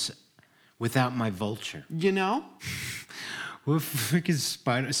Spider-Mans without my Vulture? What freaking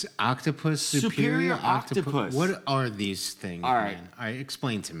spiders? Octopus? Superior Octopus. What are these things, All right. man?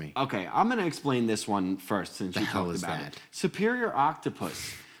 Explain to me. Okay, I'm going to explain this one first since you hell talked is about that? it. Superior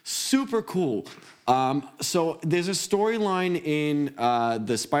Octopus. Super cool. So there's a storyline in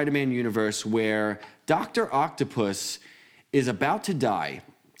the Spider-Man universe where Dr. Octopus is about to die.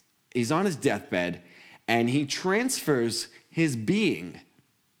 He's on his deathbed, and he transfers his being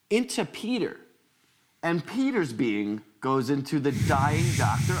into Peter. And Peter's being goes into the dying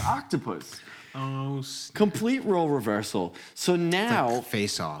Dr. Octopus. Oh, Complete role reversal. So now... like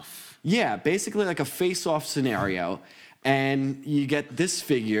face off. Yeah, basically like a face-off scenario. And you get this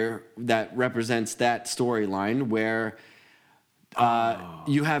figure that represents that storyline where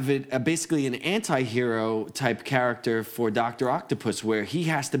you have basically an anti-hero type character for Dr. Octopus where he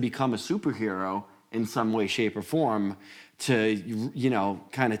has to become a superhero in some way, shape, or form to,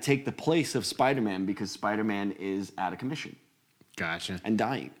 kind of take the place of Spider-Man because Spider-Man is out of commission. Gotcha. And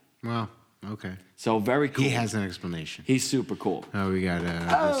dying. Well, okay. So very cool. He has an explanation. He's super cool. Oh, we got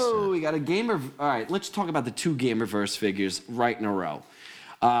we got a Gamer... All right, let's talk about the 2 Gamerverse figures right in a row.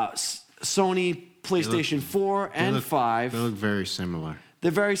 Sony, PlayStation 4, and 5. They look very similar. They're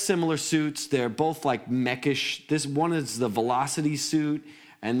very similar suits. They're both like mechish. This one is the Velocity suit,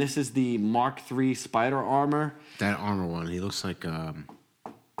 and this is the Mark III Spider Armor. That armor one, he looks like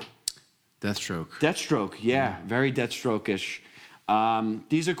Deathstroke. Deathstroke, yeah, very Deathstroke-ish.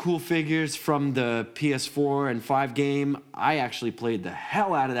 These are cool figures from the PS4 and 5 game. I actually played the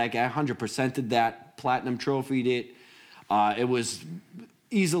hell out of that game. 100%ed that, platinum trophied it. It was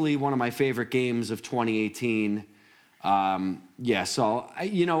easily one of my favorite games of 2018. Yeah, so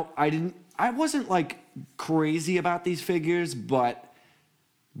I wasn't like crazy about these figures, but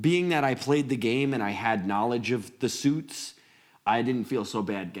being that I played the game and I had knowledge of the suits, I didn't feel so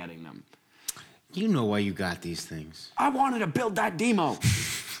bad getting them. You know why you got these things. I wanted to build that demo.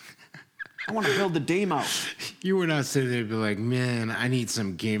 I want to build the demo. You were not sitting there and be like, man, I need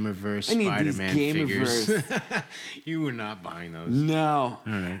some Gamerverse I need Spider-Man these figures. Gamerverse. You were not buying those. No.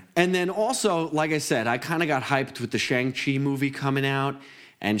 All right. And then also, like I said, I kind of got hyped with the Shang-Chi movie coming out.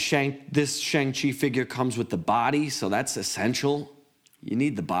 And this Shang-Chi figure comes with the body, so that's essential. You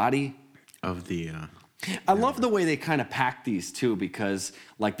need the body. Of the... I love the way they kind of pack these too, because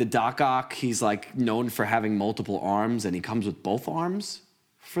like the Doc Ock, he's like known for having multiple arms, and he comes with both arms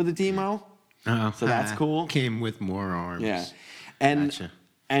for the demo. So that's cool. Came with more arms. Yeah, and Gotcha.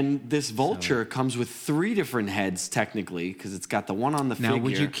 and this Vulture comes with 3 different heads technically, because it's got the one on the Now, figure.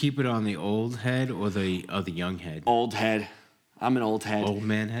 would you keep it on the old head or the young head? Old head. I'm an old head. Old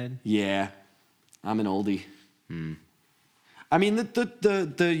man head? Yeah, I'm an oldie. I mean,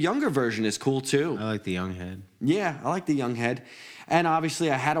 the younger version is cool too. I like the young head. Yeah, I like the young head. And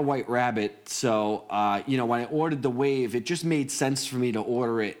obviously, I had a White Rabbit, so, when I ordered the Wave, it just made sense for me to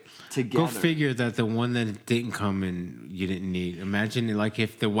order it together. Go figure that the one that didn't come in, you didn't need. Imagine, like,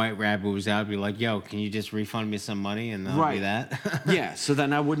 if the White Rabbit was out, be like, yo, can you just refund me some money? And that'll be that. Yeah, so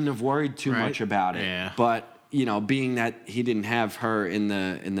then I wouldn't have worried too Right. much about it. Yeah. But, being that he didn't have her in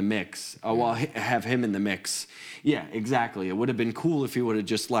the mix, have him in the mix. Yeah, exactly. It would have been cool if he would have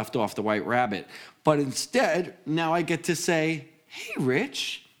just left off the White Rabbit. But instead, now I get to say, hey,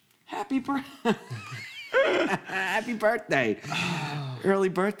 Rich, happy birthday. Happy birthday. Early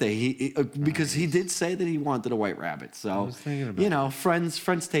birthday. He because he did say that he wanted a White Rabbit. So, was thinking about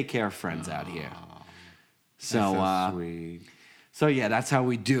friends take care of friends out here. So, That's so sweet. so yeah, that's how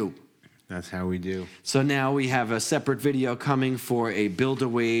we do. That's how we do. So now we have a separate video coming for a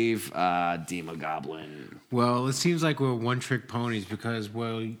Build-A-Wave Demogoblin. Well, it seems like we're one-trick ponies because,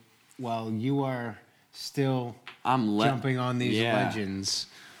 while you are still jumping on these legends,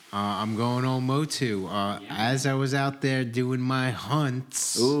 I'm going on Motu. As I was out there doing my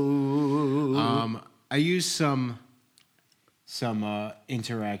hunts, I used some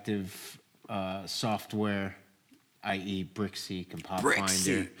interactive software, i.e. Brickseek and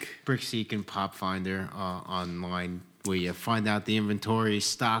PopFinder. Brickseek and PopFinder online, where you find out the inventory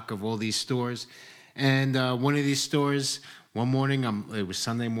stock of all these stores. And one of these stores, one morning, it was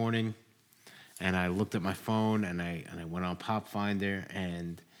Sunday morning, and I looked at my phone and I went on PopFinder,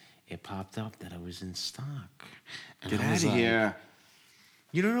 and it popped up that I was in stock. And Get I out was of like, here.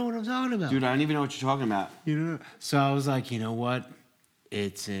 You don't know what I'm talking about. Dude, I don't even know what you're talking about. You don't know. So I was like, you know what?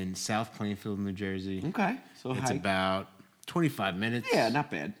 It's in South Plainfield, New Jersey. Okay. So It's about 25 minutes. Yeah,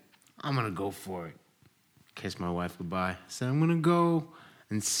 not bad. I'm going to go for it. Kiss my wife goodbye. So I'm going to go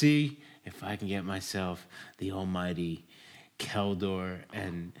and see if I can get myself the almighty Keldor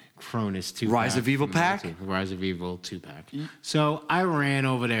and Cronus 2-pack. Rise of Evil pack? Rise of Evil 2-pack. So I ran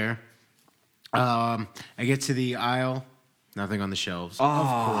over there. I get to the aisle. Nothing on the shelves.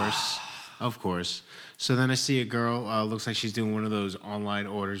 Of course. So then I see a girl, looks like she's doing one of those online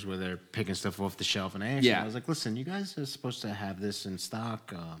orders where they're picking stuff off the shelf. And I asked her, I was like, listen, you guys are supposed to have this in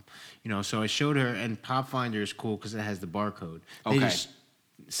stock. So I showed her, and PopFinder is cool because it has the barcode. They just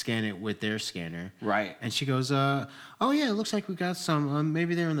scan it with their scanner. Right. And she goes, oh, yeah, it looks like we got some.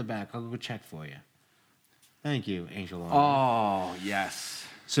 Maybe they're in the back. I'll go check for you. Thank you, Angel. Oh, yes.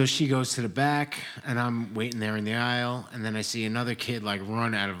 So she goes to the back, and I'm waiting there in the aisle, and then I see another kid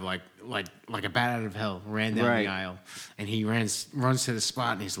run out of like a bat out of hell, ran down the aisle, and he runs to the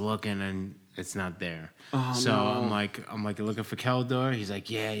spot, and he's looking, and it's not there. So I'm like looking for Keldor. He's like,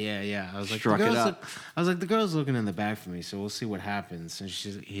 yeah. I was like, the girl's looking in the back for me, so we'll see what happens. And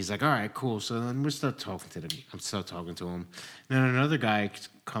he's like, all right, cool. So then we start talking to them. I'm still talking to him. And then another guy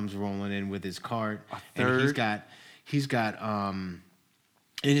comes rolling in with his cart, and he's got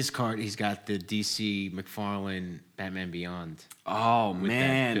in his cart, he's got the DC McFarlane Batman Beyond. Oh, with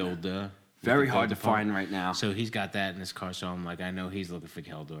man. That build, very hard to find right now. So he's got that in his car. So I'm like, I know he's looking for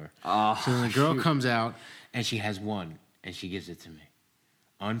Keldor. Oh, so then the girl comes out, and she has one, and she gives it to me.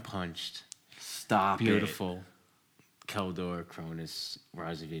 Unpunched. Stop Beautiful. Keldor, Cronus,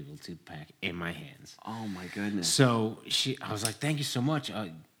 Rise of Evil 2-pack in my hands. Oh, my goodness. So I was like, thank you so much.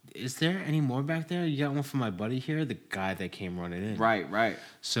 is there any more back there? You got one for my buddy here, the guy that came running in. Right.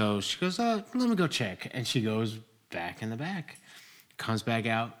 So she goes, let me go check. And she goes back in the back. Comes back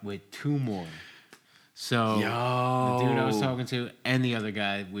out with 2 more. So the dude I was talking to and the other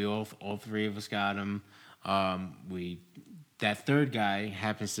guy, we all 3 of us got them. That third guy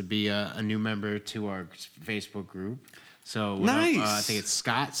happens to be a new member to our Facebook group. So nice. I think it's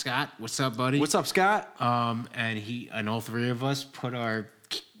Scott. Scott, what's up, buddy? What's up, Scott? And all 3 of us put our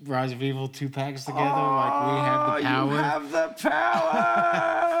Rise of Evil 2-packs together. Like we have the power. You have the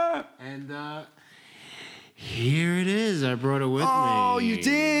power. And here it is. I brought it with me. Oh, you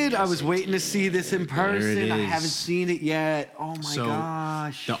did? I Yes, was waiting to see this in person. I is. haven't seen it yet. Oh my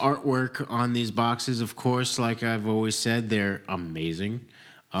gosh. The artwork on these boxes, of course, like I've always said, they're amazing.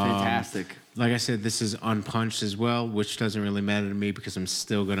 Fantastic. Like I said, this is unpunched as well, which doesn't really matter to me because I'm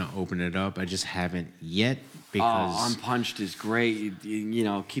still gonna open it up. I just haven't yet because unpunched is great. You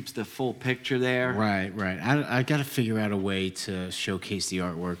know, keeps the full picture there. Right. I got to figure out a way to showcase the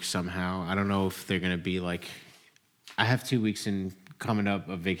artwork somehow. I don't know if they're gonna be like. I have 2 weeks coming up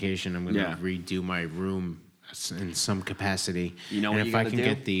of vacation. I'm gonna redo my room in some capacity. You know and what if you I gotta can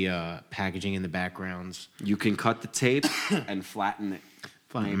do? get the packaging in the backgrounds, You can cut the tape and flatten it.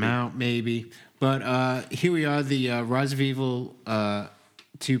 flatten them out maybe. But here we are, the Rise of Evil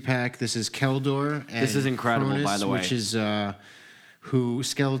 2-pack. This is Keldor. And This is incredible, Cronus, by the way. Which is who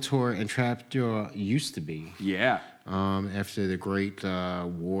Skeletor and Trapjaw used to be. Yeah. After the great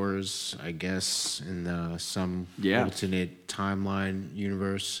wars, I guess, in some Yeah. alternate timeline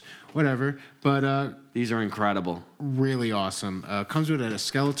universe, whatever. But These are incredible. really awesome. Comes with a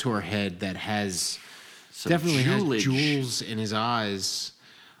Skeletor head that has Some definitely jewelage. has jewels in his eyes.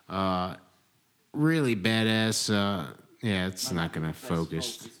 Really badass. Yeah, it's not gonna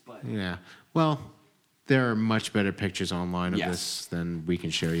focus. Yeah. Well, there are much better pictures online of Yes. this than we can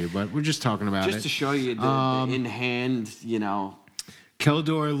show you, but we're just talking about it. Just to show you the in hand, you know.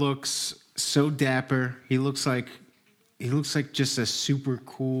 Keldor looks so dapper. He looks like just a super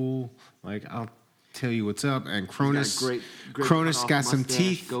cool. Like I'll tell you what's up. And Cronus, Great Cronus cut-off got some mustache,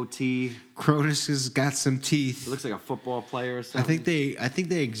 teeth. Goatee. Cronus has got some teeth. He looks like a football player or I something. think they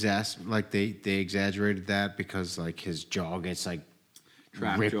they exaggerated that because like his jaw gets like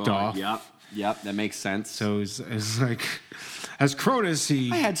ripped Trapjaw. off. Yep, that makes sense. So it's like as Cronus,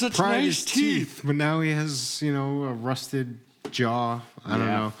 he I had such pried nice his teeth, but now he has a rusted jaw. I don't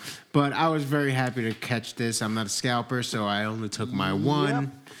Yeah. know, but I was very happy to catch this. I'm not a scalper, so I only took my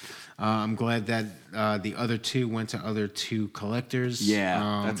one. I'm glad that the other 2 went to other 2 collectors.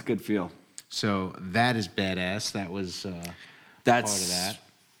 Yeah, that's a good feel. So that is badass. That was That's part of that.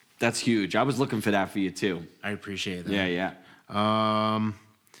 That's huge. I was looking for that for you too. I appreciate that. Yeah.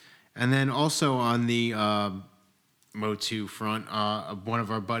 And then also on the Motu front, one of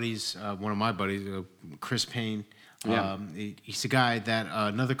my buddies, Chris Payne. Yeah. He's a guy that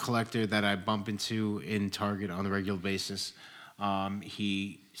another collector that I bump into in Target on a regular basis.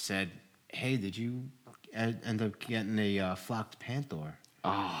 He said, "Hey, did you end up getting a flocked Panther?"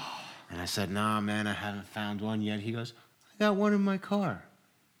 Oh. And I said, "Nah, man, I haven't found one yet." He goes, "I got one in my car."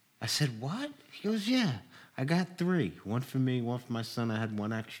 I said, "What?" He goes, "Yeah, I got 3. One for me, one for my son. I had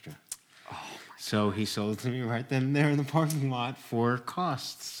 1 extra." So he sold it to me right then and there in the parking lot for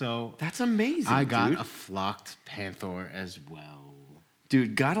cost. So That's amazing. I got dude. a flocked Panther as well.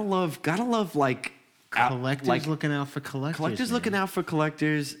 Dude, gotta love like Collectors looking out for collectors. collectors man. looking out for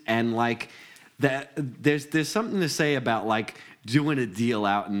collectors, and like that. There's something to say about like doing a deal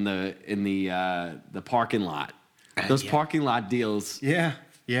out in the parking lot. Those Yeah. parking lot deals. Yeah.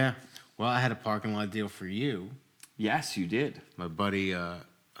 Well, I had a parking lot deal for you. Yes, you did. My buddy,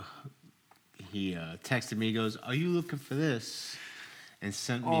 he texted me. He goes, "Are you looking for this?" And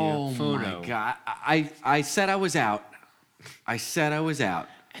sent me a photo. my god! I said I was out. I said I was out.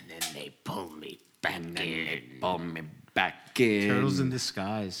 And then they pulled me back And then in. they pulled me back in. Turtles in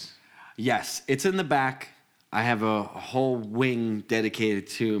disguise. Yes, it's in the back. I have a whole wing dedicated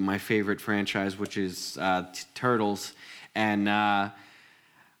to my favorite franchise, which is Turtles, and I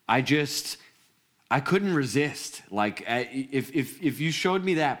couldn't resist. Like if you showed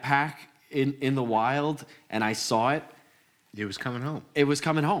me that pack in the wild and I saw it, It was coming home. it was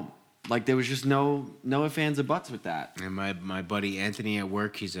coming home. Like there was just no ifs, ands, or buts with that. And my buddy Anthony at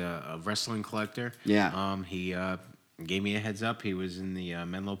work, he's a wrestling collector. Yeah. He gave me a heads up. He was in the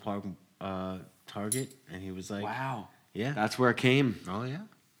Menlo Park Target, and he was like, Wow. Yeah. That's where it came. Oh yeah.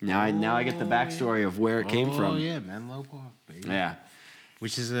 Now I get the backstory of where it came from. Oh yeah, Menlo Park, baby. Yeah.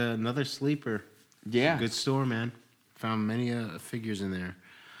 Which is another sleeper. Yeah. Good store, man. Found many figures in there.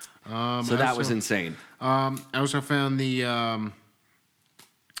 So that was insane. I also found the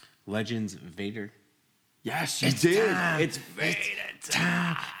Legends Vader. Yes, you It's did. time. It's Vader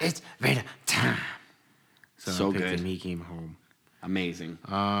time. It's Vader time. So I picked good. him, he came home. Amazing.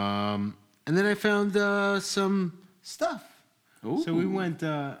 And then I found some stuff. So we Ooh. went.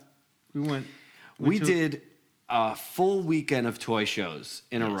 We to- did a full weekend of toy shows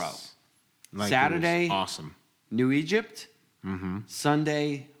in a row. Yes. Like, it was Saturday, awesome. New Egypt. Mm-hmm.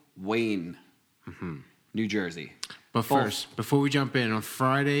 Sunday, Wayne, New Jersey. But Both. first, before we jump in, on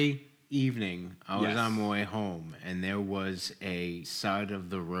Friday evening, I was Yes. on my way home, and there was a side of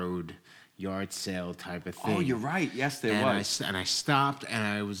the road yard sale type of thing. Oh, you're right. Yes, there and was. I stopped and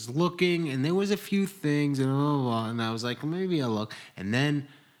I was looking, and there was a few things, and blah, blah, blah, and I was like, maybe I'll look. And then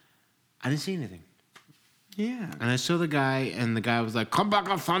I didn't see anything. Yeah. And I saw the guy, and the guy was like, "Come back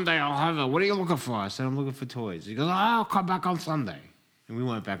on Sunday, I'll have it. What are you looking for?" I said, "I'm looking for toys." He goes, "Oh, I'll come back on Sunday." And we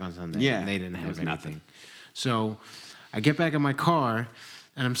went back on Sunday. Yeah, And they didn't there have was anything. nothing. So I get back in my car,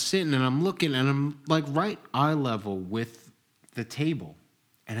 and I'm sitting, and I'm looking, and I'm like right eye level with the table.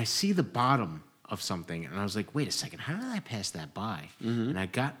 And I see the bottom of something, and I was like, "Wait a second, how did I pass that by?" And I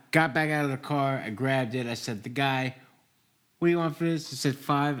got back out of the car, I grabbed it, I said, "The guy, what do you want for this?" He said,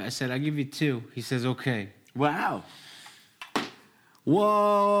 $5. I said, "I'll give you 2. He says, "Okay." Wow.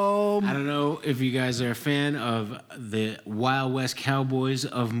 Whoa. I don't know if you guys are a fan of the Wild West Cowboys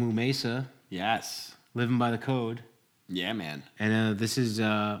of Moo Mesa, Yes. living by the code. Yeah, man. And this is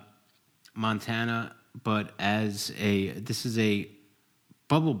Montana, but this is a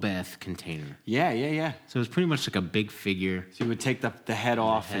bubble bath container. Yeah. So it's pretty much like a big figure. So you would take the head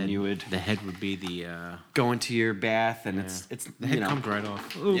off, and you would The head would be the go into your bath, and it's the head you know, comes right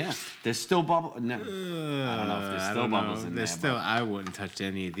off. Yeah. There's still bubble. No. I don't know if there's still bubbles in there. Still, I wouldn't touch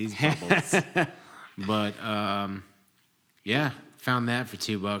any of these bubbles. But yeah, found that for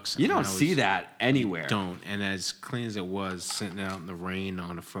 $2. You And don't I see was- that anywhere. Don't. And as clean as it was, sitting out in the rain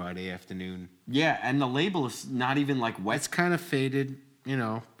on a Friday afternoon, Yeah, and the label is not even like wet. it's kind of faded,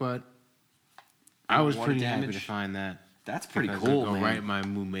 but I was Water pretty happy damage. to find that. That's pretty Because cool, it'll go man. right in my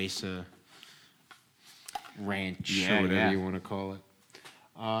Moo Mesa ranch, Yeah, or whatever yeah. you want to call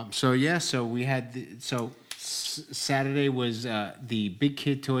it. So we had Saturday was the Big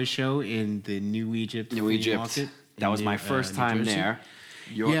Kid Toy Show in the New Egypt New flea Egypt. market That in was my first New time Jersey. there.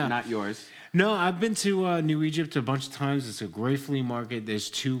 Yeah. Not yours. No, I've been to New Egypt a bunch of times. It's a great flea market. There's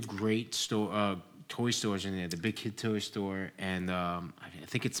 2 great toy stores in there. The Big Kid Toy Store and I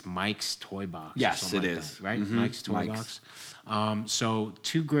think it's Mike's Toy Box. or Yes, something it like is. that, right? Mhm, Mike's Toy Mike's. Box. So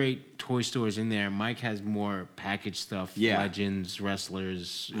 2 great toy stores in there. Mike has more packaged stuff. Yeah. Legends,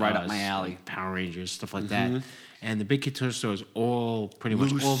 wrestlers. Right up my alley. Power Rangers, stuff like that. And the Big Kid Toy Store is all pretty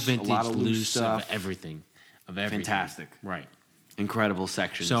much Loose, all a vintage, lot of loose loose stuff. of everything. Fantastic. Right. Incredible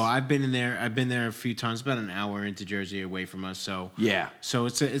sections. So I've been in there. I've been there a few times, about an hour into Jersey away from us. So Yeah. So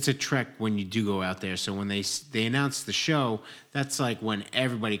it's a trek when you do go out there. So when they announce the show, that's like when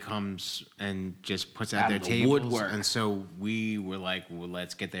everybody comes and just puts out Out their of the tables. woodwork. And so we were like, well,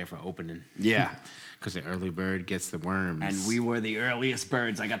 let's get there for opening. Yeah. Because the early bird gets the worms. And we were the earliest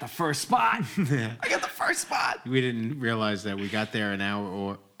birds. I got the first spot. I got the first spot. We didn't realize that we got there an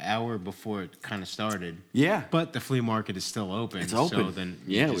hour before it kind of started. Yeah. But the flea market is still open. It's open. So then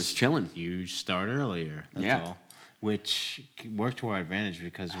Yeah, you it was chilling. You start earlier. That's Yeah. all. Which worked to our advantage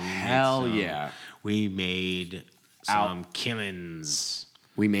because Hell yeah. We made Out. some killings.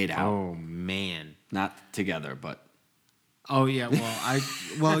 We made out. Oh man. Not together, but Oh yeah.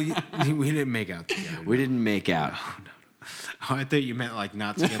 Well, we didn't make out together. we didn't make out. Oh, I thought you meant like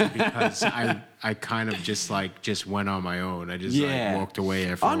not together because I kind of just went on my own. I just Yeah. walked away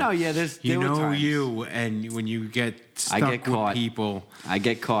after. Oh, no, yeah, there were times. you, and when you get stuck get caught. with people. I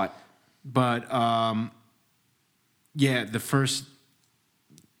get caught. But yeah, the first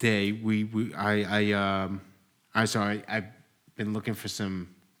day I've been looking for some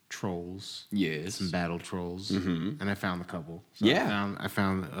trolls. Yes. Some battle trolls, and I found a couple. So Yeah. I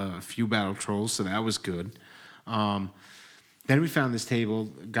found a few battle trolls, so that was good. Then we found this table.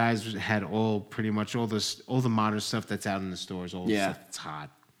 Guys had pretty much all the modern stuff that's out in the stores, all the Yeah. stuff that's hot.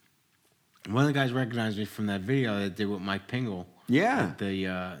 One of the guys recognized me from that video that I did with Mike Pingle. Yeah. At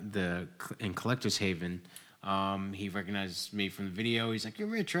in Collector's Haven. He recognized me from the video. He's like, "You're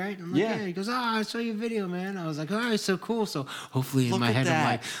Rich, right?" I'm like, Yeah. "Yeah." He goes, I saw your video, man." I was like, "All right, so cool." So hopefully in Look my at head, I'm that.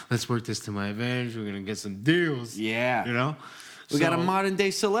 like, "Let's work this to my advantage. We're gonna get some deals." Yeah. You know. We got a So- modern day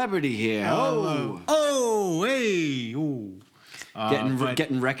celebrity here. Oh, hey, oh. But-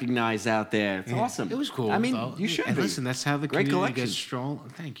 getting recognized out there. It's awesome. It was cool. I mean, though. you should And be. listen. That's how the Great community collection. gets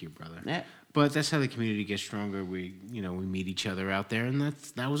strong. Thank you, brother. Yeah. But that's how the community gets stronger. We meet each other out there, and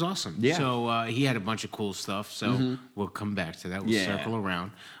that was awesome. Yeah. So he had a bunch of cool stuff. So we'll come back to that. We'll Yeah. circle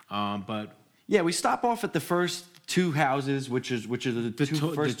around. But Yeah, we stop off at the first two houses, which are the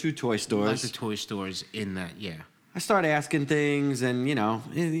first two toy like stores. the toy stores in that. Yeah. I started asking things, and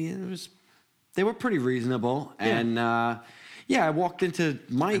they were pretty reasonable. Yeah. And I walked into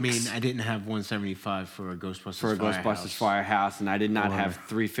Mike's. I mean, I didn't have 175 for a Ghostbusters for a Ghostbusters Firehouse, and I did not Or- have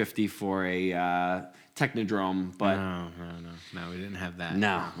 350 for a Technodrome, but No, we didn't have that.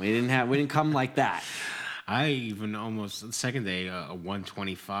 no, we didn't come like that. I even almost the second day a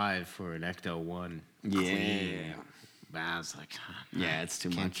 125 for an Ecto One. Yeah. Clean. But I was like, Yeah, it's too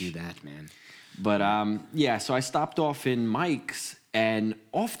can't much. do that, man. But so I stopped off in Mike's, and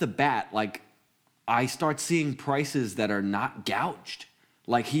off the bat, like, I start seeing prices that are not gouged.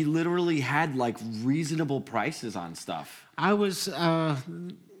 Like, he literally had like reasonable prices on stuff, I was a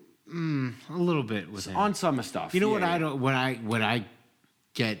little bit with him. on some stuff. You know what Yeah, I yeah. don't what I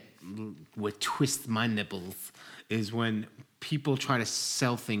get what twists my nipples is when people try to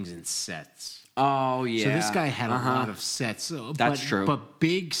sell things in sets. Oh yeah. So this guy had a Uh-huh. lot of sets. That's true. But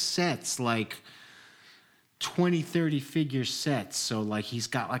big sets like 20, 30 figure sets. So like he's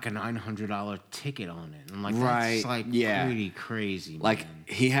got like a $900 ticket on it. And like Right, that's like yeah. pretty crazy. Like, man.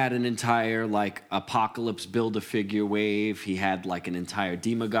 he had an entire like Apocalypse Build-A-Figure wave. He had like an entire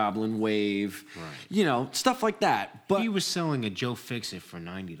Demogoblin wave. Right. You know, stuff like that. But He was selling a Joe Fix-It for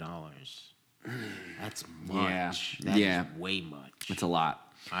 $90. That's much. Yeah, That is yeah. way much. it's a lot.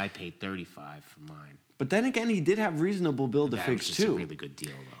 I paid $35 for mine. But then again, he did have reasonable That was Build-A-Figs just too. a really good deal,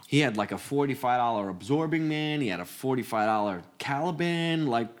 though. He had like a $45 Absorbing Man. He had a $45 Caliban.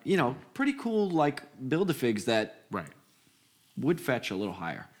 Like, pretty cool like Build-A-Figs that Right. would fetch a little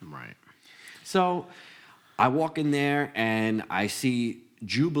higher. Right. So I walk in there and I see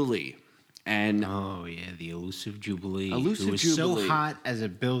Jubilee. And Oh yeah, the elusive Jubilee. Elusive who was Jubilee. so hot as a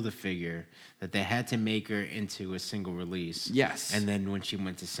Build-A-Figure that they had to make her into a single release. Yes. And then when she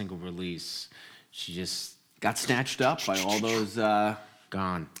went to single release, she just got snatched up by all those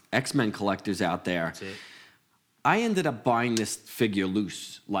gone. X-Men collectors out there. That's it. I ended up buying this figure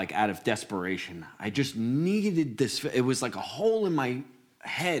loose, like out of desperation. I just needed this. It was like a hole in my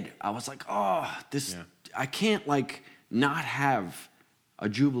head. I was like, this. Yeah. I can't like not have a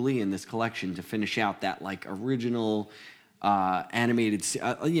Jubilee in this collection to finish out that like original animated.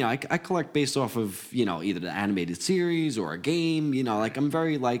 I collect based off of either the animated series or a game. Like I'm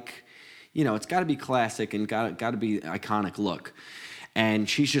very like, it's got to be classic and got to be iconic look, and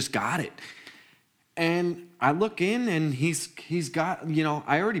she's just got it. And I look in, and he's got,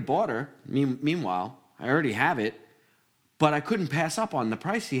 I already bought her. Meanwhile, I already have it, but I couldn't pass up on the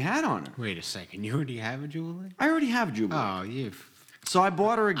price he had on her. Wait a second, you already have a Jubilee? I already have Jubilee. Oh, you. So I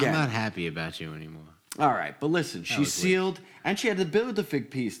bought her again. I'm not happy about you anymore. All right, but listen, she's was weird. sealed, and she had the Build-A-Fig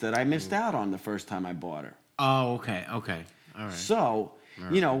piece that I missed out on the first time I bought her. Oh, okay, all right. So,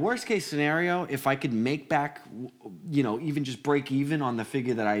 worst case scenario, if I could make back, even just break even on the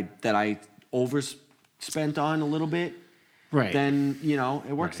figure that I overspent on a little bit, Right. then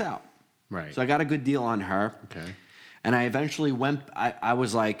it works Right. out. Right. So I got a good deal on her. Okay. And I eventually went. I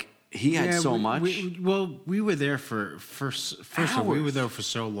was like, he had so much. We were there for first of all, we were Hours. there for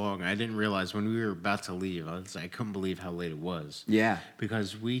so long. I didn't realize when we were about to leave. I couldn't believe how late it was. Yeah.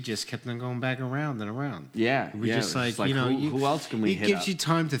 Because we just kept on going back around and around. Yeah, We yeah, just it was like, like, who else can we It hit gives up? you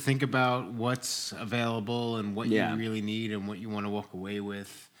time to think about what's available and what Yeah. you really need and what you want to walk away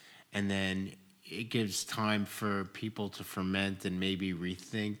with, and then it gives time for people to ferment and maybe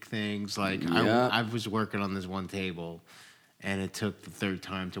rethink things. Like Yeah. I was working on this one table, and it took the third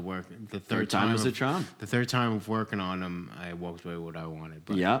time to work. The Third time was a charm. The third time of working on them, I walked away with what I wanted.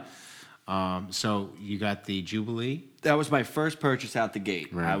 But, Yeah. So you got the Jubilee. That was my first purchase out the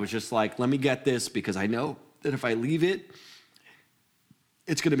gate. Right. I was just like, let me get this because I know that if I leave it,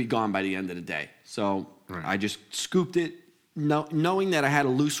 it's going to be gone by the end of the day. So Right. I just scooped it, knowing that I had a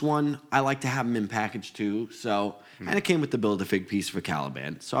loose one. I like to have them in package too. So, and it came with the Build-A-Fig piece for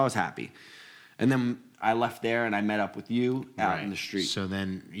Caliban. So I was happy. And then I left there and I met up with you out in the street. So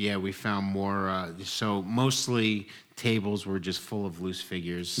then, we found more. So mostly tables were just full of loose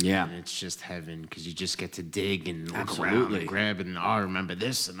figures. Yeah. And it's just heaven because you just get to dig and look around Absolutely. and grab it and I remember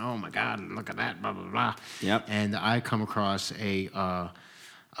this and oh my god and look at that blah blah blah. Yep. And I come across a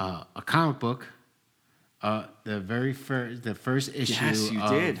comic book. The first issue Yes, you of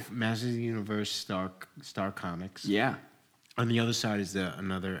did. Masters of the Universe Star Comics. Yeah. On the other side is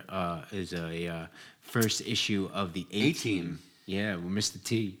a first issue of the A-Team. Yeah, with Mr.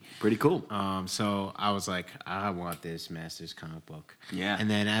 T. Pretty cool. So I was like, I want this Masters comic book. Yeah. And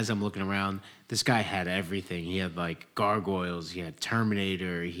then as I'm looking around, this guy had everything. He had like Gargoyles, he had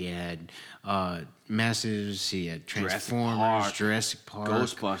Terminator, he had Masters, he had Transformers, Jurassic Park,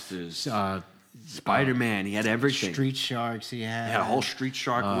 Ghostbusters, Spider-Man. He had everything. Street Sharks, he had. He had a whole Street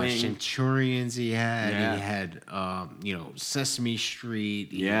Shark wing. Centurions, he had. Yeah. He had, Sesame Street.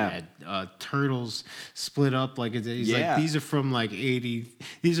 He Yeah. had Turtles split up like he's Yeah. like these are from like 80.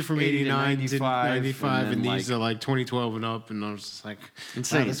 These are from 80 to 89 to 95, 95, and and then, these are like 2012 and up. And I was just like,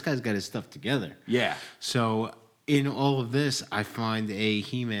 Insane. wow, this guy's got his stuff together. Yeah. So in all of this, I find a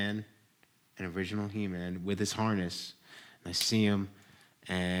He-Man, an original He-Man with his harness, and I see him,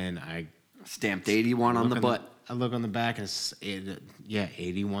 and I Stamped 81 on the butt. I look on the back, and it's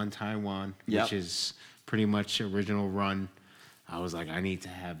 81 Taiwan, Yep. which is pretty much original run. I was like, I need to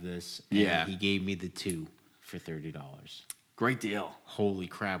have this. And Yeah. he gave me the 2 for $30. Great deal. Holy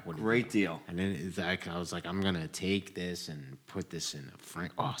crap! What a Great deal. And then it's like I was like, I'm gonna take this and put this in a frame.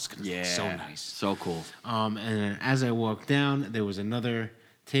 Oh, it's gonna Yeah. be so nice. So cool. And then as I walked down, there was another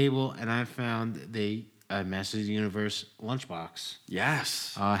table, and I found the Masters of the Universe lunchbox.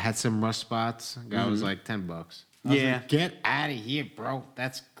 Yes. Had some rust spots. Guy was like $10. I was Yeah. like, get out of here, bro.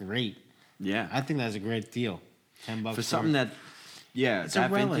 That's great. Yeah. I think that's a great deal. $10 For something that, yeah, It's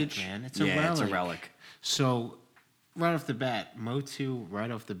that a relic, vintage. man. It's a yeah, it's a relic. relic. So, right off the bat, Motu. Right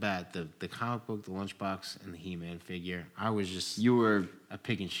off the bat, the comic book, the lunchbox, and the He-Man figure. I was just You were a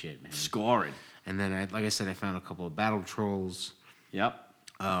pig and shit, man. scoring. And then, like I said, I found a couple of Battle Trolls. Yep.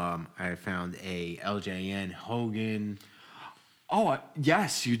 I found a LJN Hogan. Oh,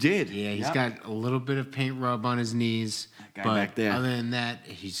 yes, you did. Yeah, he's Yep. got a little bit of paint rub on his knees. guy But back there. other than that,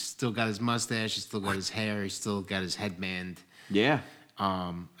 he's still got his mustache. He's still got his hair. He's still got his headband. Yeah.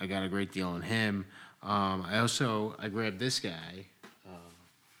 I got a great deal on him. I grabbed this guy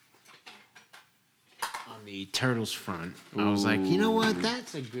on the Turtles front. I was like, you know what?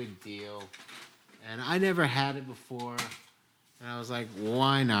 That's a good deal. And I never had it before. And I was like,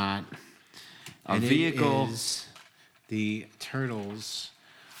 why not? A And it vehicle. is the Turtles.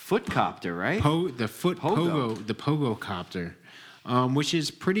 Footcopter, right? The pogo copter, which is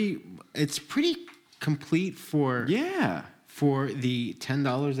pretty. It's pretty complete for Yeah. for the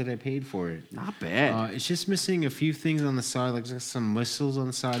 $10 that I paid for it. Not bad. It's just missing a few things on the side, like just some missiles on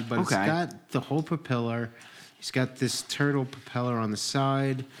the side, but Okay. it's got the whole propeller. He's got this turtle propeller on the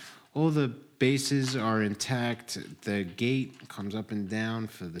side. All the bases are intact. The gate comes up and down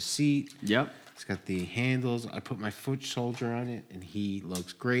for the seat. Yep. It's got the handles. I put my foot soldier on it, and he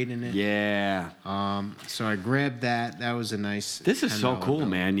looks great in it. Yeah. So I grabbed that. That was a nice. This is so $10 cool, bill.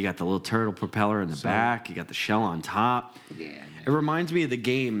 man. You got the little turtle propeller in the back. You got the shell on top. Yeah. It reminds me of the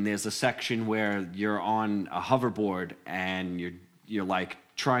game. There's a section where you're on a hoverboard and you're like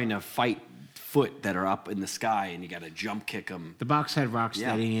trying to fight foot that are up in the sky, and you got to jump kick them. The box had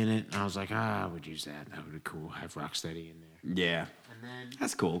Rocksteady in it, and I was like, I would use that. That would be cool. Have Rocksteady in there. Yeah. And then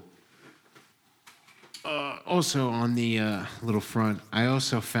That's cool. also on the little front, I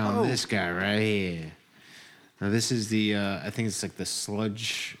also found this guy right here. Now this is the I think it's like the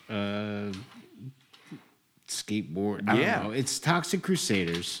sludge skateboard. I Yeah. don't know. It's Toxic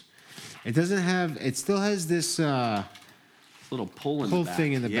Crusaders. It doesn't have. It still has this. Little pull in Whole the back.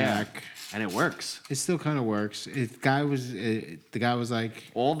 thing in the Yeah. back. And it works. It still kind of works. The guy was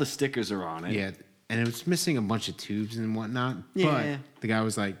like, All the stickers are on it. yeah, and it was missing a bunch of tubes and whatnot. Yeah. But the guy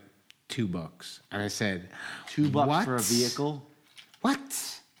was like, $2, and I said, $2 what? for a vehicle. What?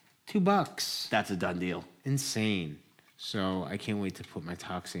 $2? That's a done deal. Insane. So I can't wait to put my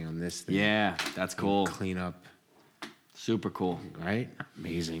Toxie on this thing. Yeah, that's cool. Clean up, Super cool. right?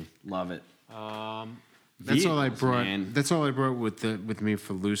 Amazing. Love it. That's all I Vehicles, brought. man. That's all I brought with me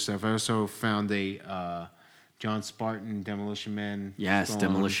for loose stuff. I also found a John Spartan Demolition Man. Yes, Stallone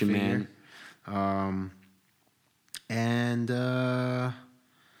Demolition figure. Man. And I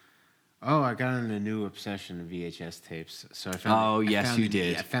got in a new obsession of VHS tapes. So I found. Oh, yes, found you an-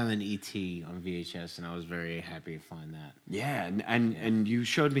 did. I found an ET on VHS, and I was very happy to find that. Yeah, and you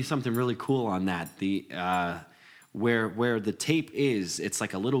showed me something really cool on that. The where the tape is, it's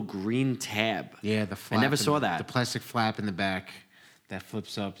like a little green tab. Yeah, the flap. I never in saw the- that. The plastic flap in the back that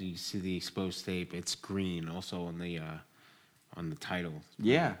flips up. You see the exposed tape. It's green, also on the title.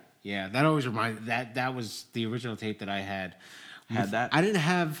 Yeah. Yeah, that always reminded that was the original tape that I had. Had that? I didn't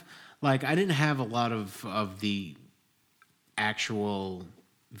have a lot of the actual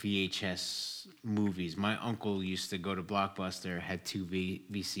VHS movies. My uncle used to go to Blockbuster, had 2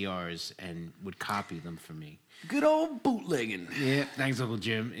 VCRs, and would copy them for me. Good old bootlegging. Yeah, thanks, Uncle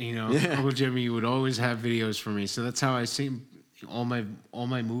Jim. Uncle Jimmy would always have videos for me, so that's how I seen. all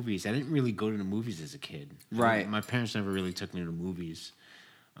my movies. I didn't really go to the movies as a kid. Right. My parents never really took me to movies.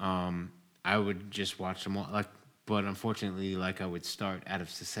 I would just watch them all. But unfortunately, I would start out of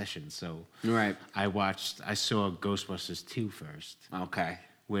Secession. So Right. I saw Ghostbusters 2 first, Okay.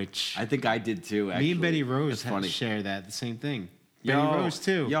 which I think I did too. Actually. me and Betty Rose That's funny. share the same thing. Yo, Betty Rose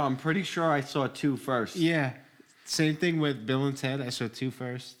too. Yo, I'm pretty sure I saw 2 first. Yeah. Same thing with Bill and Ted. I saw 2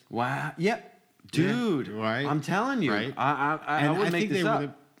 first. Wow. Yep. Dude. Yeah, right? I'm telling you. Right? I wouldn't make this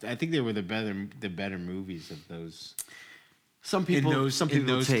up. I think they were the better movies of those. Some people in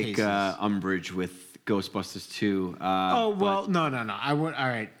those take cases. umbrage with Ghostbusters 2. No. I would. All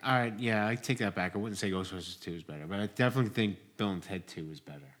right. Yeah, I take that back. I wouldn't say Ghostbusters 2 is better, but I definitely think Bill and Ted 2 is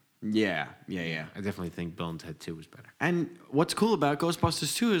better. Yeah. I definitely think Bill and Ted 2 is better. And what's cool about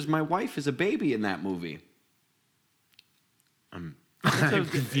Ghostbusters 2 is my wife is a baby in that movie. I'm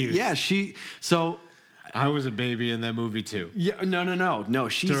confused. Yeah, so I was a baby in that movie too. yeah, no.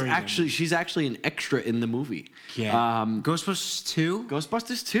 She's During the actually an extra in the movie. Yeah. Ghostbusters 2.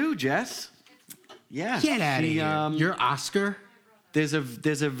 Ghostbusters 2, Jess. Yeah. Get out of She, here. You're Oscar. There's a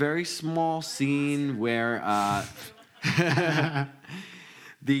very small scene where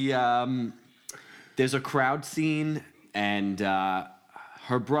there's a crowd scene, and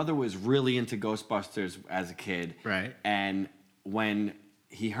her brother was really into Ghostbusters as a kid. Right. And when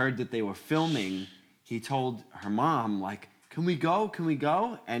he heard that they were filming, he told her mom, "Can we go? Can we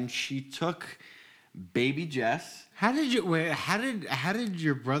go?" And she took baby Jess. How did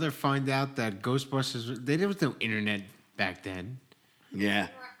your brother find out that Ghostbusters? There was no internet back then. Yeah. We were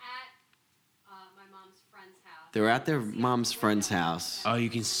at my mom's friend's house. They were at their mom's friend's house. Oh, you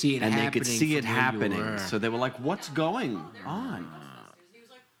can see it And happening. they could see it from where you happening. were. So they were like, "What's going on?" He was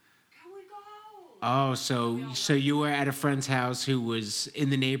like, "Can we go?" Oh, so you were at a friend's house who was in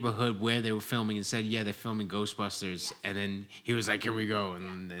the neighborhood where they were filming and said, "Yeah, they're filming Ghostbusters," and then he was like, "Here we go,"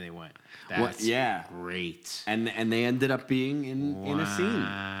 and then they went. That's yeah. great. And they ended up being in a scene.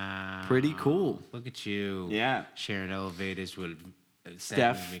 Wow. Pretty cool. Look at you. Yeah. Sharing elevators with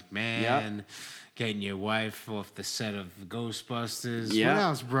Steph. Stephanie McMahon. Getting your wife off the set of Ghostbusters. Yeah. What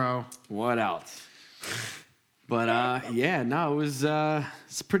else, bro? What else? But it was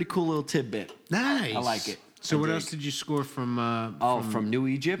it's a pretty cool little tidbit. Nice. I like it. So I what dig. else did you score from? From New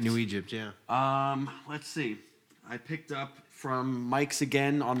Egypt? New Egypt, yeah. Let's see. I picked up from Mike's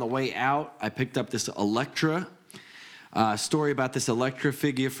again on the way out. I picked up this Elektra. Story about this Elektra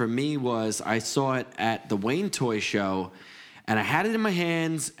figure for me was I saw it at the Wayne Toy Show, and I had it in my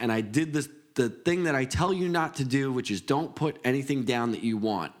hands, and I did the thing that I tell you not to do, which is don't put anything down that you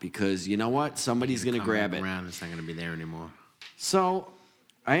want, because you know what? Somebody's going to grab it. Around, it's not going to be there anymore. So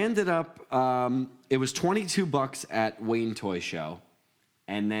I ended up, it was $22 at Wayne Toy Show.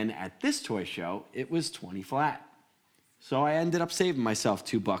 And then at this toy show, it was 20 flat. So I ended up saving myself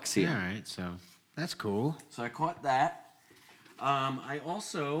 $2 here. Yeah, all right. So that's cool. So I caught that. I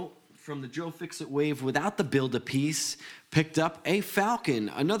also, from the Joe Fix-It wave without the Build-A-Piece, picked up a Falcon,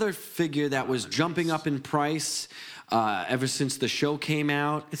 another figure that was jumping up in price ever since the show came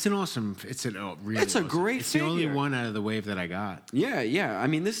out. It's an awesome. It's a really. It's a awesome. great It's the only figure. one out of the wave that I got. Yeah. I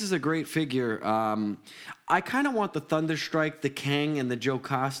mean, this is a great figure. I kind of want the Thunderstrike, the Kang, and the Joe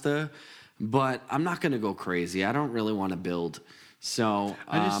Costa, but I'm not going to go crazy. I don't really want to build. So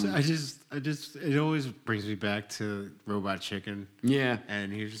I just. It always brings me back to Robot Chicken. yeah.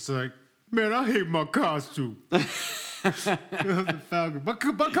 And he's just like, man, I hate my costume. The Falcon.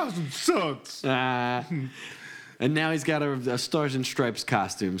 My costume sucks. And now he's got a Stars and Stripes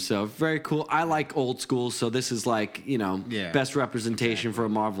costume. So very cool. I like old school, so this is like, Yeah. best representation for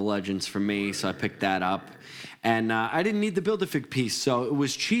Marvel Legends for me. So I picked that up. And I didn't need the Build-A-Fig piece, so it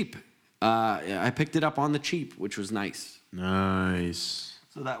was cheap. I picked it up on the cheap, which was nice. Nice.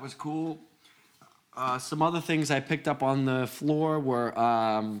 So that was cool. Some other things I picked up on the floor were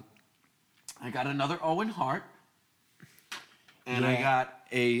I got another Owen Hart. And I Yeah. got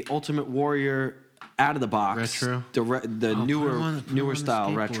a Ultimate Warrior out of the box. Retro? The put 'em newer on the newer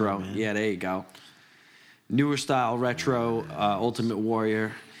style skateboard, retro. man. Yeah, there you go. Newer style retro Ultimate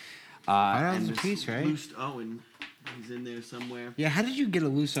Warrior. $5 and a this piece, right? Loose Owen. He's in there somewhere. Yeah, how did you get a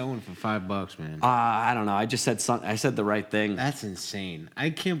loose Owen for $5, man? I don't know. I just said I said the right thing. That's insane. I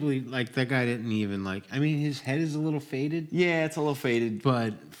can't believe that guy didn't even I mean, his head is a little faded, Yeah, it's a little faded.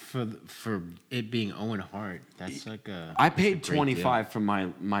 but for it being Owen Hart, that's like a. I that's a paid great 25 for my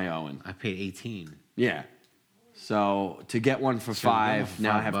Owen. deal. I paid 18. Yeah. So to get one for So you're going $5, for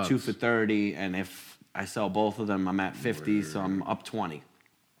now I $5 have two for 30, and if I sell both of them, I'm at 50, so I'm up 20.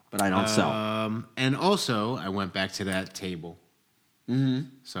 But I don't sell. And also, I went back to that table. Mm-hmm.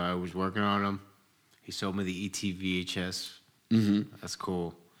 So I was working on him. He sold me the ET VHS Mm-hmm. That's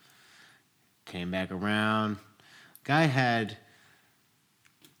cool. Came back around. Guy had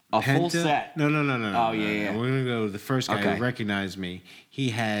A full Penta? set. No. Oh, yeah. We're gonna go with the first guy Okay. who recognized me. He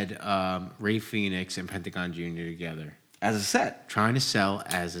had Ray Phoenix and Pentagon Jr. together, As a set. trying to sell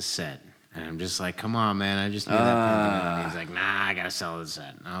as a set. And I'm just like, come on, man. I just need that Pentagon. He's like, nah, I gotta sell the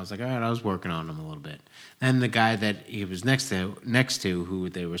set. And I was like, all right. I was working on him a little bit. Then the guy that he was next to, who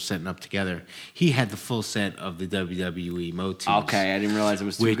they were setting up together, he had the full set of the WWE Motus. Okay, I didn't realize it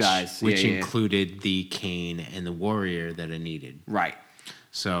was two guys. Which Yeah. included the Kane and the Warrior that I needed. Right.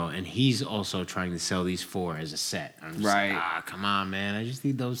 So, and he's also trying to sell these 4 as a set. I'm just Right. like, come on, man. I just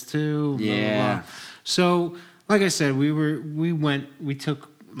need those 2. Blah, Yeah. blah, blah. So, like I said, we took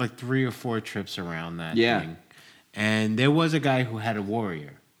like 3 or 4 trips around that thing. And there was a guy who had a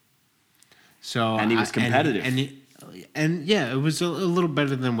Warrior. So And he was competitive. And yeah, it was a little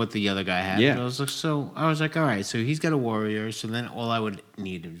better than what the other guy had. Yeah. But I was like, all right, so he's got a Warrior. So then all I would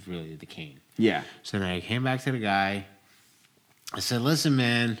need is really the Kane. Yeah. So then I came back to the guy. I said, listen,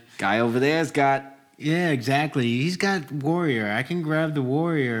 man. Guy over there's got. Yeah, exactly. He's got Warrior. I can grab the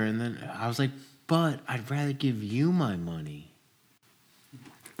Warrior. And then I was like, but I'd rather give you my money.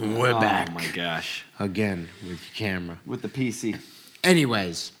 We're back. Oh my gosh. Again with your camera. With the PC.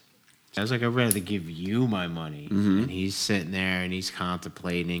 Anyways, I was like, I'd rather give you my money. Mm-hmm. And he's sitting there and he's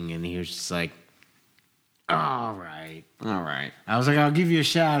contemplating and he was just like, all right. All right. I was like, I'll give you a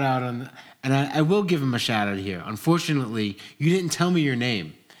shout out and I will give him a shout out here. Unfortunately, you didn't tell me your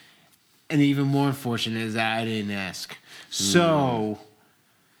name. And even more unfortunate is that I didn't ask. So,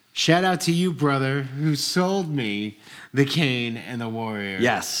 shout out to you, brother, who sold me the Kane and the Warrior.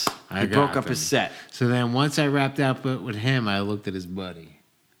 Yes. I He broke got up his them. set. So then once I wrapped up with him, I looked at his buddy.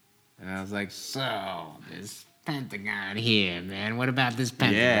 And I was like, so, this Pentagon here, man. What about this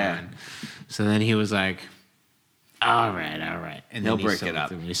Pentagon? Yeah. So then he was like, all right. And He'll then he break sold it up.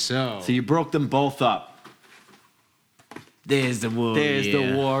 to me. So You broke them both up. there's the Warrior. There's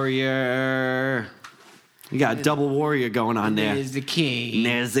the Warrior. You got a double Warrior going on there. There's the King. And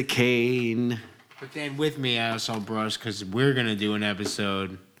there's the Kane. But then with me, I also brought us, because we're going to do an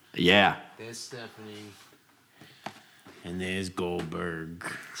episode. Yeah. There's Stephanie. And there's Goldberg.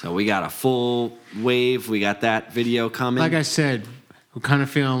 So we got a full wave. We got that video coming. Like I said, we're kind of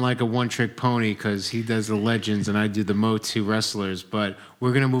feeling like a one-trick pony because he does the legends and I do the Motu wrestlers. But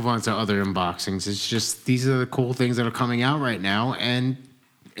we're going to move on to other unboxings. It's just these are the cool things that are coming out right now. And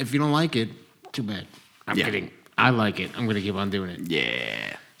if you don't like it, too bad. I'm Yeah. kidding. I like it. I'm going to keep on doing it.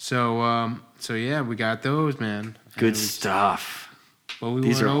 Yeah. So yeah, we got those, man. Good And stuff. But we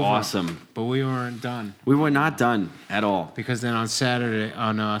These are weren't over. awesome. But we weren't done We were not done at all. because then on Saturday,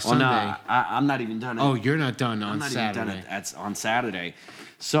 on Oh, Sunday. no, I'm not even done. Oh, you're not done I'm on not Saturday. even done it on Saturday.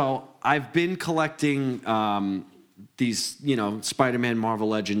 So I've been collecting these, Spider-Man Marvel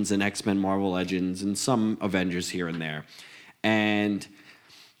Legends and X-Men Marvel Legends and some Avengers here and there. And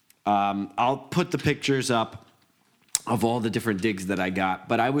I'll put the pictures up of all the different digs that I got.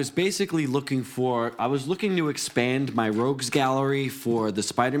 But I was basically looking to expand my Rogues Gallery for the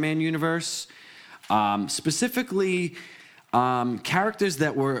Spider-Man universe. Specifically, characters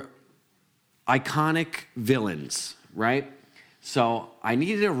that were iconic villains, right? So I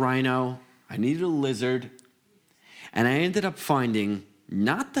needed a Rhino, I needed a Lizard, and I ended up finding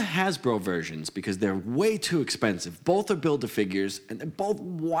not the Hasbro versions because they're way too expensive. Both are Build-A-Figures, and they're both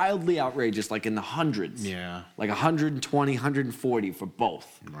wildly outrageous, like in the hundreds. Yeah. Like 120, 140 for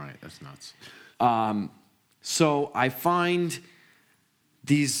both. Right, that's nuts. So I find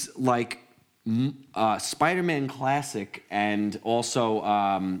these like Spider-Man Classic and also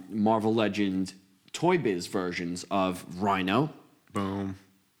Marvel Legend Toy Biz versions of Rhino Boom.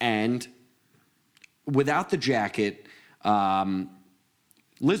 and without the jacket,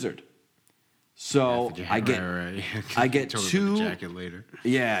 Lizard. So I get Right. I get Talk about two- the jacket later.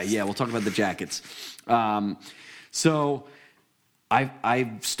 Yeah, we'll talk about the jackets. So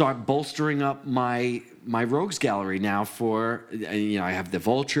I start bolstering up my Rogues Gallery now for, I have the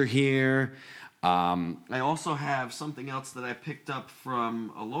Vulture here. I also have something else that I picked up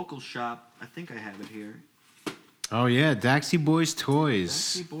from a local shop. I think I have it here. Oh yeah, Daxie Boys Toys.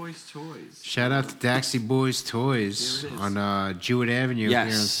 Daxie Boys Toys. Shout out to Daxie Boys Toys Here it is. on Jewett Avenue here in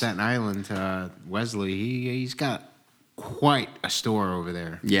Yes. Staten Island. Wesley, he's got quite a store over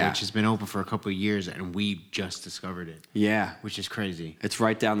there. Yeah. Which has been open for a couple of years, and we just discovered it, Yeah. which is crazy. It's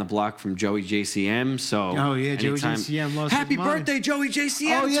right down the block from Joey JCM. So Oh, yeah, Joey anytime- JCM lost his Happy mind. birthday, Joey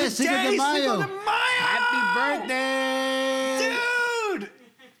JCM! Oh, yeah, today, Cinco de Mayo. Cinco de Mayo! Happy birthday! dude!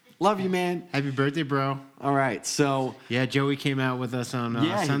 Love you, man. Happy birthday, bro. All right, so Yeah, Joey came out with us on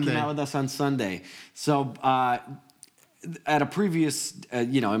yeah, Sunday. he came out with us on Sunday. So at a previous,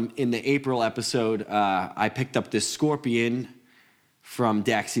 in the April episode, I picked up this scorpion from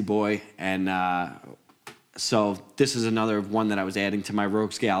Daxy Boy, and so this is another one that I was adding to my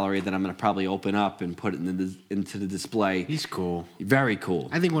Rogues Gallery that I'm going to probably open up and put it into the display. He's cool. Very cool.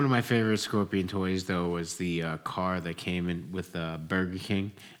 I think one of my favorite Scorpion toys, though, was the car that came in with Burger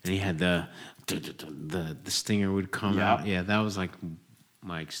King, and he had the stinger would come Yep. out. Yeah, that was like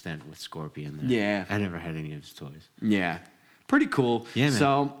my extent with Scorpion there. Yeah. I never had any of his toys. Yeah, pretty cool. Yeah, man.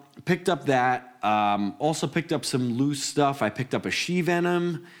 So picked up that. Also picked up some loose stuff. I picked up a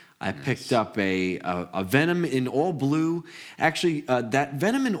She-Venom. I picked up a Venom in all blue. Actually, that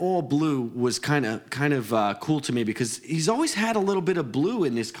Venom in all blue was kind of cool to me because he's always had a little bit of blue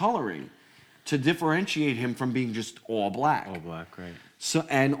in his coloring to differentiate him from being just all black. All black, right? So,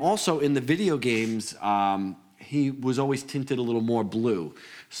 and also in the video games, he was always tinted a little more blue.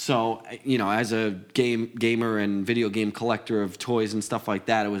 So, as a gamer and video game collector of toys and stuff like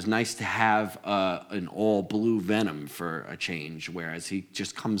that, it was nice to have an all blue Venom for a change, whereas he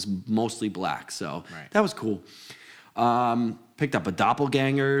just comes mostly black. So Right. that was cool. Picked up a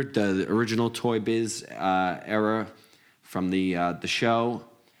Doppelganger, the original Toy Biz era from the show.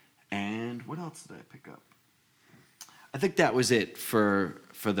 And what else did I pick up? I think that was it for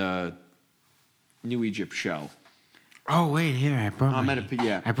the New Egypt show. Oh wait, here I brought. I my,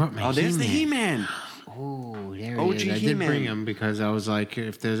 I brought my. Oh, there's the He-Man. He-Man. Oh, there OG he is. I did He-Man. bring him because I was like,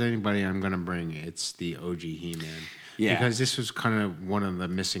 if there's anybody I'm gonna bring, it's the OG He-Man. Yeah. Because this was kind of one of the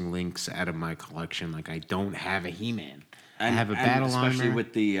missing links out of my collection. Like I don't have a He-Man. I have a battle especially armor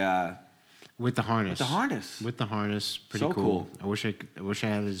with the with the harness. the harness. With the harness, pretty So cool. cool. I wish I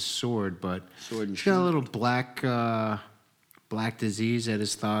had his sword, but Sword and he's got a shield. little black disease at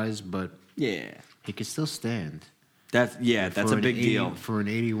his thighs, but Yeah. he can still stand. That's For a an big 80 deal. for an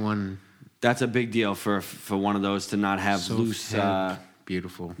 81. That's a big deal for one of those to not have So loose fat,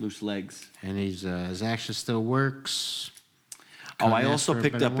 beautiful, loose legs. and his action still works. Oh, I Couldn't ask also for a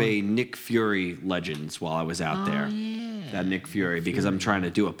picked better up one. a Nick Fury Legends while I was out there. Yeah. That Nick Fury because I'm trying to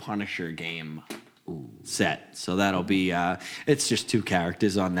do a Punisher game set. So that'll be it's just 2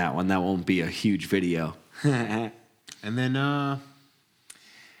 characters on that one. That won't be a huge video. And then The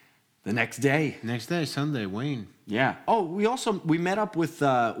next day. next day, Sunday, Wayne. Yeah. Oh, we met up with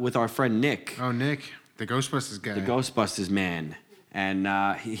our friend Nick, Oh, Nick, the Ghostbusters guy. the Ghostbusters man, and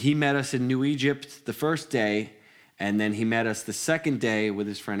he met us in New Egypt the first day, and then he met us the second day with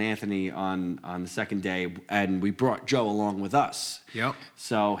his friend Anthony on the second day, and we brought Joe along with us. Yep.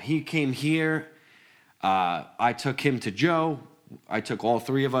 So he came here. I took him to Joe. I took all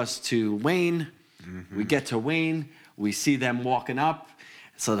 3 of us to Wayne. Mm-hmm. We get to Wayne. We see them walking up.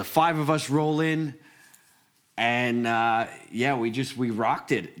 So the 5 of us roll in. And we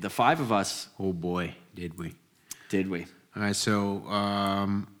rocked it. The 5 of us. Oh boy, did we? Did we? All right, so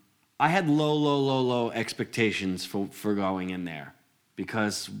I had low expectations for going in there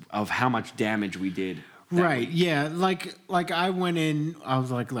because of how much damage we did. that right, week. yeah, like I went in. I was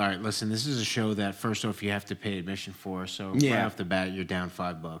like, all right, listen, this is a show that first off you have to pay admission for. So right Yeah. off the bat, you're down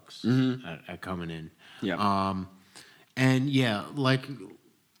 $5 at coming in. Yeah. And yeah,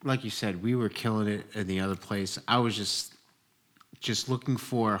 like you said, we were killing it in the other place. I was just looking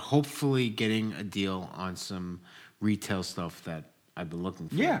for hopefully getting a deal on some retail stuff that I've been looking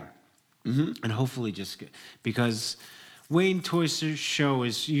for. Yeah. And hopefully because Wayne Toy Show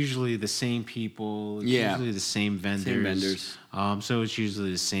is usually the same people. It's Yeah. usually the same vendors. Same vendors. So it's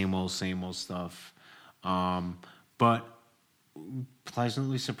usually the same old stuff. But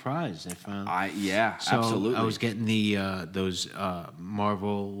pleasantly surprised. I found. So absolutely. I was getting those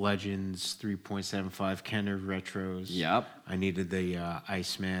Marvel Legends 3.75 Kenner retros. Yep. I needed the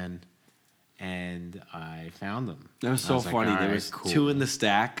Iceman, and I found them. That was I so like, funny. all There right, was cool. 2 in the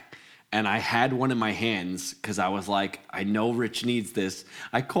stack, and I had one in my hands because I was like, I know Rich needs this.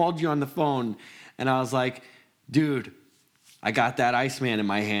 I called you on the phone, and I was like, dude, I got that Iceman in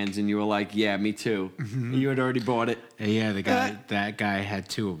my hands, and you were like, yeah, me too. You had already bought it. Yeah, that guy had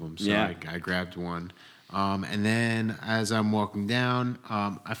 2 of them, so Yeah. I grabbed one. And then as I'm walking down,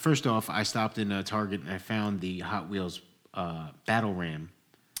 first off, I stopped in a Target and I found the Hot Wheels Battle Ram.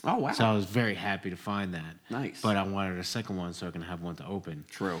 Oh, wow. So I was very happy to find that. Nice. But I wanted a second one so I can have one to open.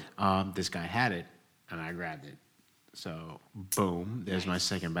 True. This guy had it, and I grabbed it. So boom, there's my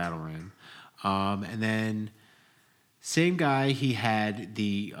second Battle Ram. And then same guy, he had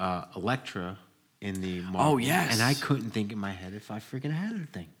the Electra in the Marvel. Oh, yes. And I couldn't think in my head if I freaking had the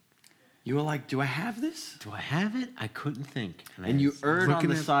thing. You were like, do I have this? Do I have it? I couldn't think. And I you was erred on looking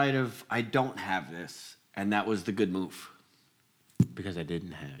the at- side of, I don't have this. And that was the good move. because I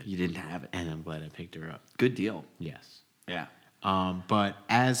didn't have it. You didn't have it. And I'm glad I picked her up. Good deal. Yes. Yeah. But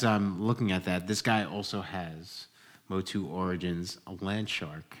as I'm looking at that, this guy also has Motu Origins, a land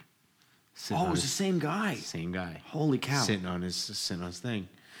shark. sitting Oh, it on was the his- same guy. Same guy. Holy cow. Sitting on his thing.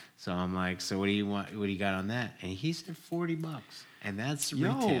 So I'm like, so what do you want? What do you got on that? And he said $40, and that's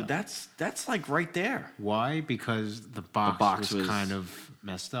retail. Yo, that's like right there. Why? Because the box was kind of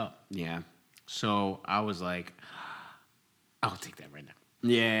messed up. Yeah. So I was like, I'll take that right now.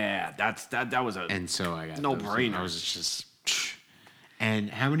 Yeah, that was a And so I got No those. brainer. I was just,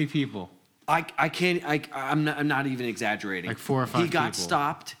 and how many people? I'm not even exaggerating. Like 4 or 5 He got people.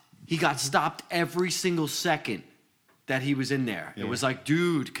 stopped. He got stopped every single second that he was in there. Yeah. It was like,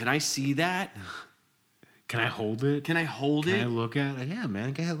 dude, can I see that? Can I hold it? Can I hold Can it? I look at it? Yeah,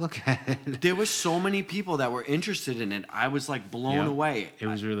 man. Go ahead, look at it. There was so many people that were interested in it. I was like blown Yep. away. It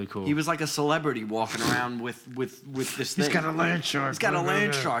was really cool. He was like a celebrity walking around with this thing. He's got a land shark. He's got a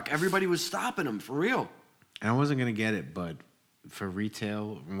land shark. Everybody was stopping him for real. And I wasn't gonna get it, but for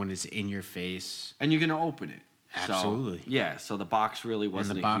retail, when it's in your face, And you're gonna open it. Absolutely. So, yeah. So the box really and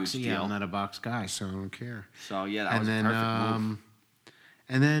wasn't the a box, huge yeah, deal. I'm not a box guy, so I don't care. So yeah, that And was then, a perfect move.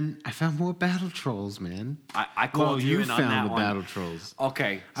 and then I found more battle trolls, man. I called you in on found that the one. battle trolls.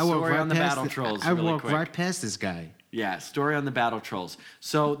 Okay, I walked story right on the past battle trolls. I really walked quick. right past this guy. Yeah, story on the battle trolls.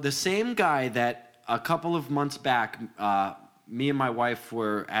 So the same guy that a couple of months back, me and my wife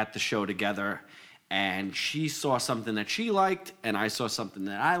were at the show together, and she saw something that she liked, and I saw something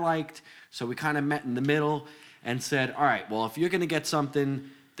that I liked. So we kind of met in the middle and said, all right, well, if you're going to get something,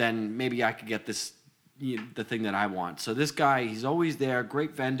 then maybe I could get this, the thing that I want. So this guy, he's always there,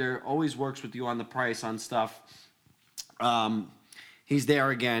 great vendor, always works with you on the price on stuff. He's there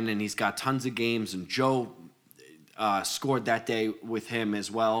again, and he's got tons of games, and Joe scored that day with him as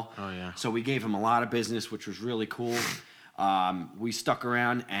well. Oh, yeah. So we gave him a lot of business, which was really cool. We stuck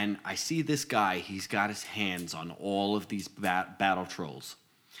around, and I see this guy. He's got his hands on all of these battle trolls.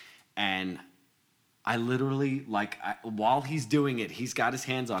 And I literally, while he's doing it, he's got his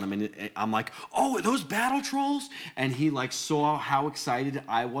hands on him, and I'm like, oh, are those battle trolls? And he, saw how excited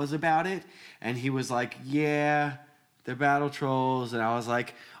I was about it, and he was like, yeah, they're battle trolls. And I was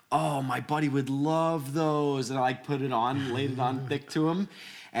like, oh, my buddy would love those. And I, put it on, laid it on thick to him,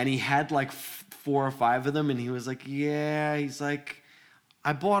 and he had, 4 or 5 of them, and he was like, yeah. He's like,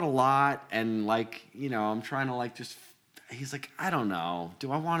 I bought a lot, and, I'm trying to, just... He's like, I don't know.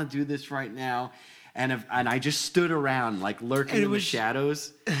 Do I want to do this right now? And I just stood around, lurking in the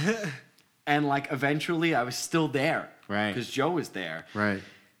shadows. And, eventually I was still there. Right. Because Joe was there. Right.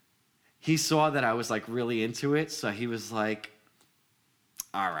 He saw that I was, really into it. So he was like,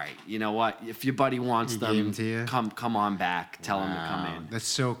 all right, you know what? If your buddy wants He gave them, them to you? come on back. Tell him to come Wow, in. That's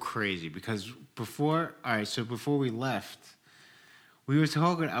so crazy because before we left,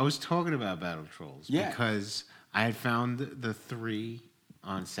 I was talking about battle trolls because I had found the 3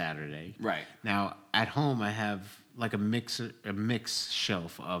 on Saturday. Right. Now at home I have a mix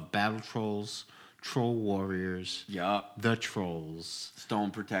shelf of battle trolls, troll warriors, Yup. the trolls,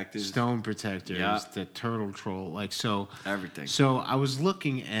 Stone protectors. stone protectors, Yeah. the turtle troll, so Everything. So I was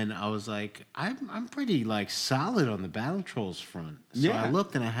looking and I was like, I'm pretty solid on the battle trolls front. So Yeah. I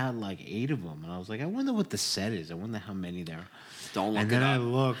looked and I had 8 of them and I was like, I wonder what the set is. I wonder how many there are. Don't look And it then I up.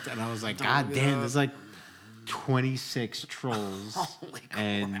 looked and I was like, Don't God look it damn, up. there's 26 trolls. Holy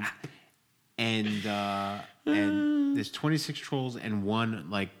and crap. and there's 26 trolls and one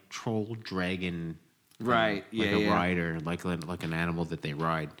troll dragon, Right, like yeah, a yeah. rider, like an animal that they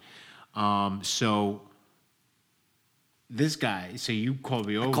ride. So this guy, so you called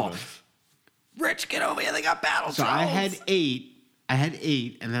me over. Call. Rich, get over here. They got battle So trolls. I had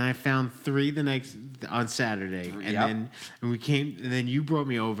 8, and then I found 3 on Saturday, and Yep. then you brought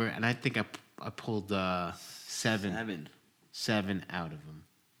me over, and I think I pulled 7 out of them,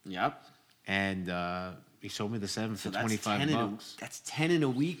 Yep. and he sold me the 7 for So that's $25. That's 10 in a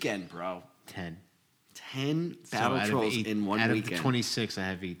weekend, bro. 10 10 So battle out of trolls 8 in one out weekend. of the 26, I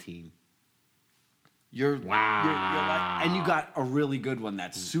have 18. You're Wow. and you got a really good one.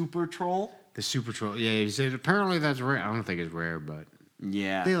 That super troll. The super troll, yeah. He said apparently that's rare. I don't think it's rare, but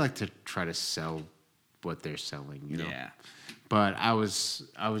Yeah. they like to try to sell what they're selling, you know. Yeah. But I was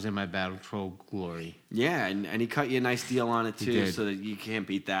in my battle troll glory. Yeah, and he cut you a nice deal on it He too, did. so that you can't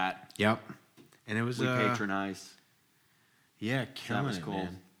beat that. Yep. And it was We patronize. yeah, So killing that was it, cool.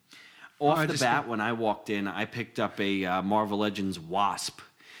 man. Off I the just- bat, when I walked in, I picked up a Marvel Legends Wasp,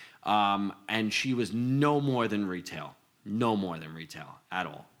 and she was no more than retail at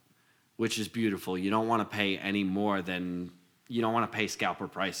all, which is beautiful. You don't want to pay any more than you don't want to pay scalper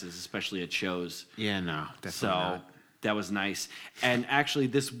prices, especially at shows. Yeah, no, definitely So not. that was nice. And actually,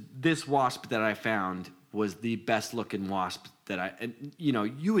 this Wasp that I found, was the best looking wasp that and you know,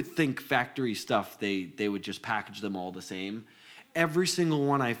 you would think factory stuff, they would just package them all the same. Every single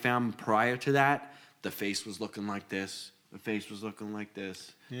one I found prior to that, the face was looking like this. The face was looking like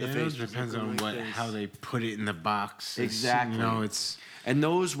this. Yeah, the it face depends on how they put it in the box. Exactly. You know, it's and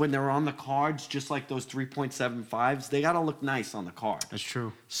those when they're on the cards, just like those 3.75s, they gotta look nice on the card. that's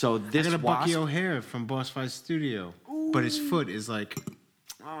true. So this I got a wasp, Bucky O'Hare from Boss Fight Studio, but his foot is like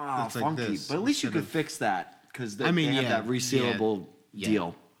it's like funky. this But at least you instead could of- fix that because they, I mean, they have yeah, that resealable yeah.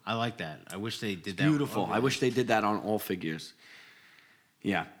 deal. I like that. I wish they did that. Beautiful. I wish they did that on all figures.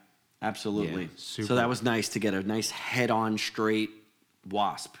 Yeah, absolutely. Yeah, super. So that was nice to get a nice head-on straight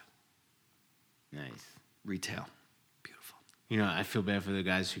wasp Nice. retail. Beautiful. You know, I feel bad for the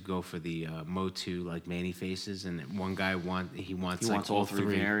guys who go for the Motu like Manny faces, and one guy wants He like wants all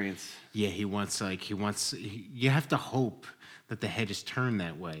three variants. Yeah, he wants. You have to hope that the head is turned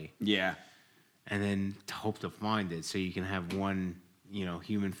that way, Yeah. and then to hope to find it, so you can have one, you know,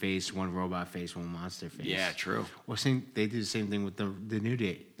 human face, one robot face, one monster face. Yeah, true. Well, they do the same thing with the New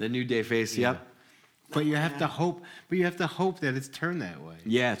Day, The New Day face, yep. but you have to hope. But you have to hope that it's turned that way.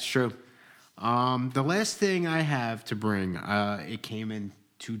 Yeah, it's true. The last thing I have to bring, it came in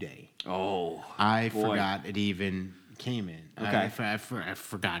today. Oh. I boy. forgot it even came in. Okay. I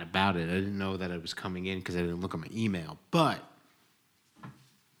forgot about it. I didn't know that it was coming in because I didn't look at my email. But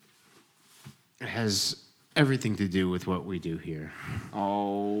it has everything to do with what we do here.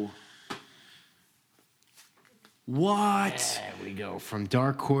 Oh. What? There we go. From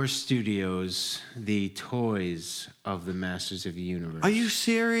Dark Horse Studios, the toys of the Masters of the Universe. Are you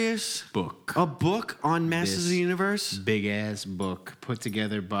serious? book? A book on Masters of the Universe? Big ass book put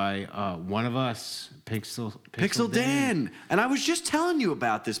together by one of us, Pixel Dan. And I was just telling you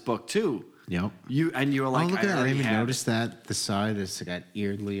about this book too. Yep. You were like, Oh, look at that. I already didn't even have notice that. The side has got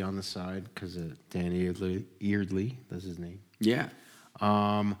Eardley on the side because Dan Eardley, that's his name. it.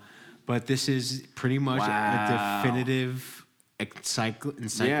 Yeah. But this is pretty much Wow. a definitive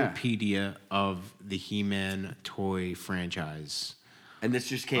encyclopedia of the He-Man toy franchise. And this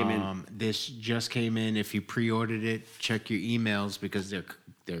just came in. This just came in. If you pre-ordered it, check your emails because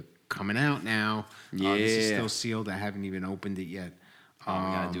they're coming out now. This is Yeah. still sealed. I haven't even opened it yet. Oh, we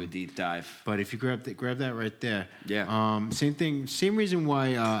gotta do a deep dive. But if you grab that right there. Yeah. Same thing. Same reason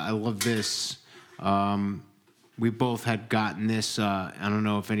why I love this. We both had gotten this. I don't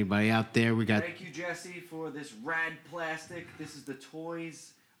know if anybody out there. We got. Thank you, Jesse, for this rad plastic. This is the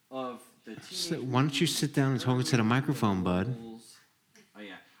toys of the teenage. Why don't you sit down and talk into the microphone, bud? Oh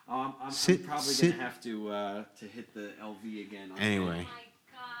yeah. I'm Sit- probably sit. gonna have to hit the LV again. Anyway,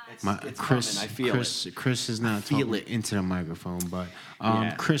 Oh my God. It's Chris. coming. I feel it. Chris is not feel talking it. into the microphone, but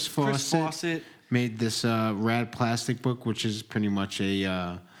Yeah. Chris Fawcett, Fawcett. made this rad plastic book, which is pretty much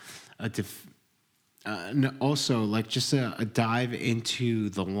also like just a dive into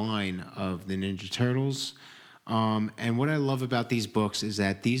the line of the Ninja Turtles. And what I love about these books is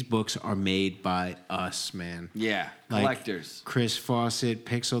that these books are made by us, man. Yeah. Like Collectors. Chris Fawcett,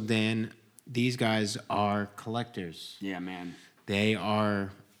 Pixel Dan, these guys are collectors. Yeah, man. They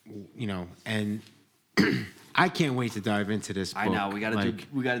are, you know, and I can't wait to dive into this book. I know. We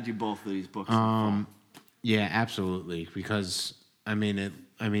gotta do both of these books. in the fall. Yeah, absolutely. Because I mean,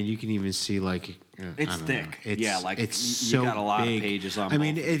 you can even see like It's I don't thick. know. Yeah, like, it's you so got a lot of big. pages on I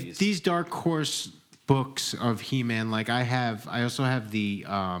mean, both of these. these Dark Horse books of He-Man, like I also have the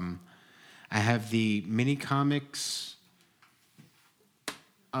mini comics,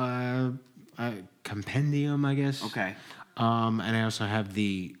 compendium, I guess. Okay. And I also have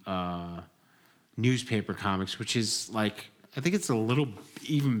the newspaper comics, which is like I think it's a little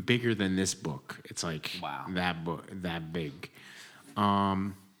even bigger than this book. It's like Wow. that big.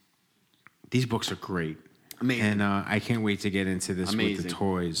 These books are great. Amazing. And I can't wait to get into this with Amazing. the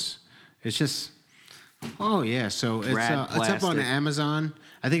toys. It's just oh yeah, so it's Rad it's up on plastic. Amazon.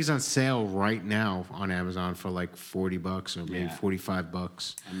 I think it's on sale right now on Amazon for like $40 or maybe Yeah.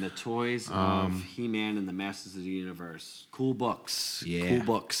 $45. And the toys of He-Man and the Masters of the Universe. Cool books. Yeah. Cool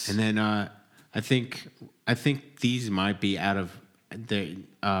books. And then I think these might be out of the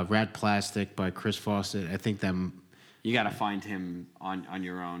Rad Plastic by Chris Fawcett. I think them. you got to find him on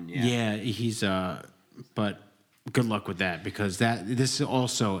your own. Yeah. Yeah, he's but good luck with that because this is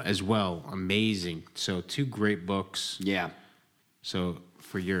also as well amazing. So 2 great books. Yeah. So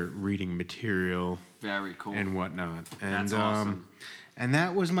for your reading material Very cool. and whatnot. And That's awesome. And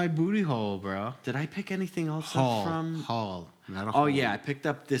that was my booty hole, bro. Did I pick anything else up from? Haul. Not a Oh haul. yeah, I picked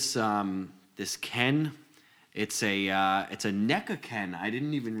up this this Ken, It's a NECA Ken. I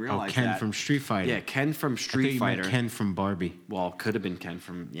didn't even Oh, realize Ken that. from Street Fighter. Yeah, Ken from I thought Street you meant Fighter. Ken from Barbie. Well, could have been Ken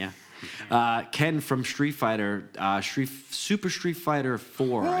from Ken from Street Fighter, Super Street Fighter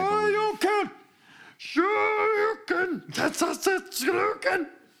 4. I believe. you can. Sure you can. That's us. You can.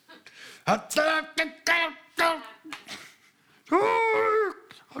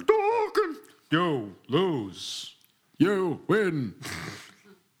 You lose. You win.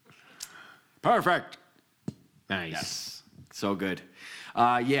 Perfect. Nice. Yes, so good.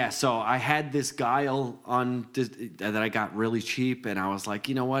 So I had this guile on that I got really cheap, and I was like,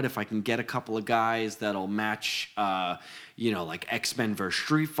 you know what? If I can get a couple of guys that'll match, like X-Men versus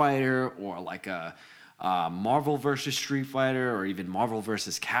Street Fighter, or like a Marvel versus Street Fighter, or even Marvel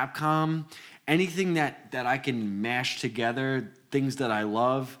versus Capcom, anything that I can mash together, things that I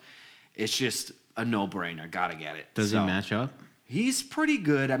love, it's just a no-brainer. Gotta get it. Does he match up? He's pretty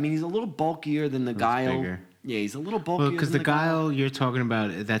good. I mean, he's a little bulkier than the Guile. bigger. Yeah, he's a little bulkier. Well, because than the Guile you're talking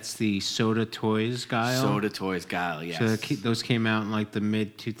about, that's the Soda Toys Guile. Soda Toys Guile, yes. So those came out in like the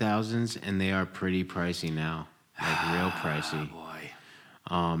mid 2000s, and they are pretty pricey now, like real pricey. Boy.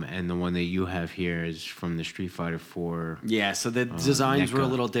 And the one that you have here is from the Street Fighter 4. Yeah, so the designs were a NECA.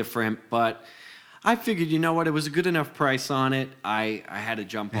 little different, but I figured, you know what, it was a good enough price on it. I had to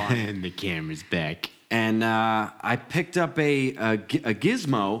jump on it. And the camera's back. And I picked up a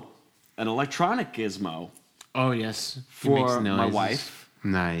gizmo, an electronic gizmo, Oh yes, He for makes my noises. wife.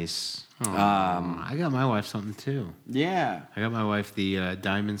 Nice. I got my wife something too. Yeah. I got my wife the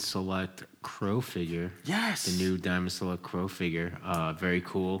Diamond Select Crow figure. Yes. The new Diamond Select Crow figure. Very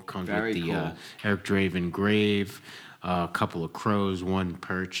cool. Comes Very with the cool. Eric Draven grave, a couple of crows, one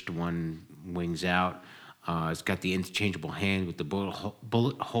perched, one wings out. It's got the interchangeable hand with the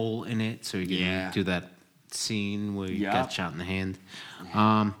bullet hole in it, so you can Yeah. do that scene where you Yup. got shot in the hand.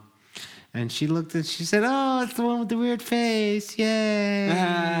 And she looked and she said, "Oh, it's the one with the weird face! Yay!"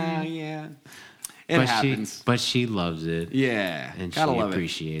 Yeah. It happens. But she loves it. Yeah. And Gotta she love it.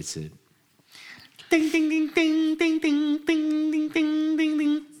 appreciates it. Ding, ding, ding, ding, ding, ding, ding, ding, ding, ding,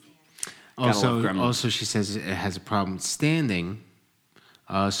 ding. Gotta love Gremlins. Also, she says it has a problem standing.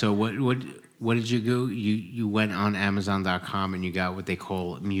 So what did you do? You went on Amazon.com and you got what they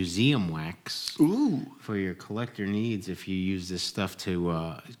call museum wax. Ooh. For your collector needs, if you use this stuff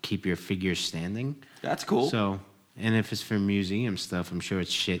to keep your figures standing. That's cool. So, and if it's for museum stuff, I'm sure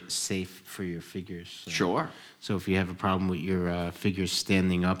it's safe for your figures. So. Sure. So if you have a problem with your figures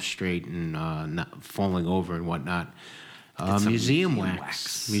standing up straight and not falling over and whatnot, some museum museum wax.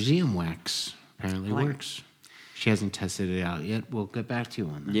 wax. Museum wax apparently Like- works. She hasn't tested it out yet. We'll get back to you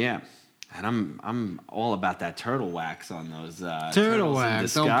on that. Yeah. And I'm all about that turtle wax on those Turtle turtles in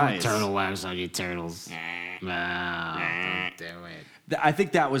wax. Don't put disguise. turtle wax on your turtles. No, don't do it. I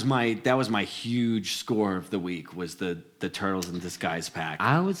think that was my huge score of the week was the turtles in disguise pack.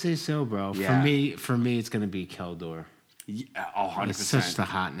 I would say so, bro. Yeah. For me, it's gonna be Keldor. Yeah, 100%. It's such the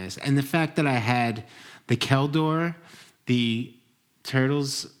hotness, and the fact that I had the Keldor, the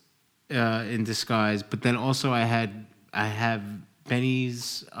turtles in disguise, but then also I have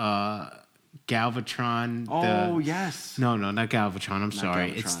Benny's Galvatron. Oh, yes. No, not Galvatron. I'm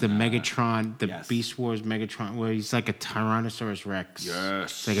sorry. It's the Galvatron, Megatron, the yes. Beast Wars Megatron, where he's like a Tyrannosaurus Rex.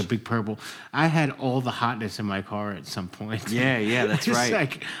 Yes. It's like a big purple. I had all the hotness in my car at some point. Yeah, that's It's right.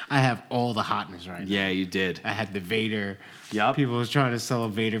 like I have all the hotness right now. Yeah, you did. I had the Vader. Yup. People was trying to sell a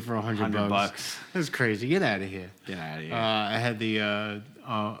Vader for $100 $100. That's crazy. Get out of here. Get out of here. I had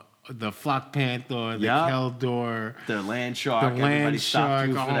the Flock Panther, the Yup. Keldor, the land shark. the Everybody Land stopped Shark,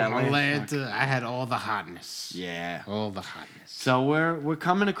 you for that land shark. Atlanta. I had all the hotness. Yeah. All the hotness. So we're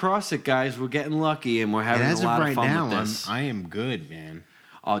coming across it, guys. We're getting lucky, and we're And having as a lot of right of fun now, with this. I am good, man.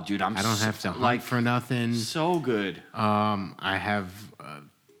 Oh, dude, I don't have to hunt for nothing. so good. I have,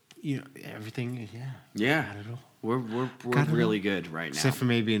 everything. Yeah. Yeah, Got it all. we're Got it really good right now. Except for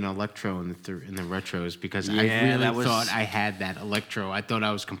maybe an Electro in the retros, because I Yeah, really that was- thought I had that Electro. I thought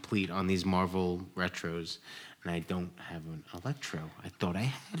I was complete on these Marvel retros, and I don't have an Electro. I thought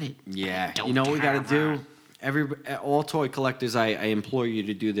I had it. Yeah, Don't you know what we got to have do? All toy collectors, I implore you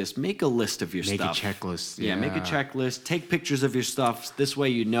to do this. Make a list of your Make stuff. a checklist. Yeah, make a checklist. Take pictures of your stuff. This way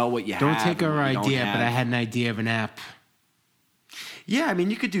you know what you Don't have. take and our what you don't idea, but I have. had an idea of an app. Yeah, I mean,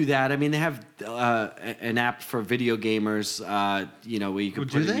 you could do that. I mean, they have an app for video gamers, where you can do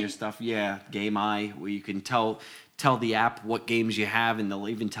put in they? your stuff. Yeah, Game Eye, where you can tell the app what games you have, and they'll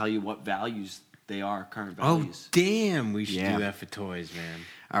even tell you what values they are, current Oh, values. damn. We should Yeah. do that for toys, man.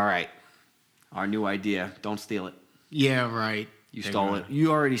 All right. Our new idea. Don't steal it. Yeah, right. You They're stole gonna- it.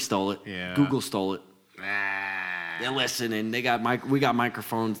 You already stole it. Yeah. Google stole it. Ah. They're listening. We got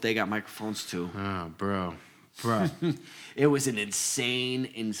microphones. They got microphones too. Oh, bro. bro. It was an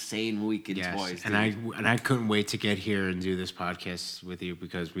insane week in Yes, toys. and dude. I couldn't wait to get here and do this podcast with you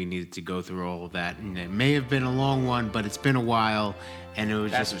because we needed to go through all of that, and it may have been a long one, but it's been a while, and it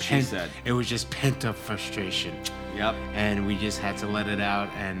was That's just what she said. It was just pent up frustration, Yep. and we just had to let it out.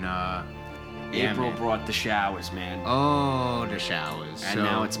 And yeah, April man. brought the showers, man. Oh, the showers. And So,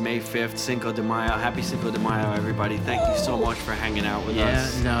 now it's May 5th, Cinco de Mayo. Happy Cinco de Mayo, everybody. Thank you so much for hanging out with yeah,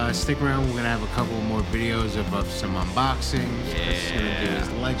 us. and stick around. We're gonna have a couple more videos of some unboxings. Chris is gonna do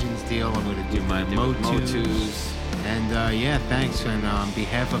his Legends deal. I'm gonna do my Motus. And yeah, thanks. And on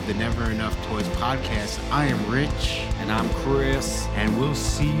behalf of the Never Enough Toys podcast, I am Rich. And I'm Chris. And we'll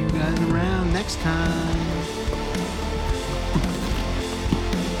see you guys around next time.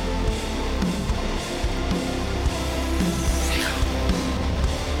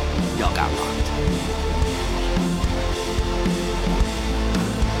 Y'all got rocked.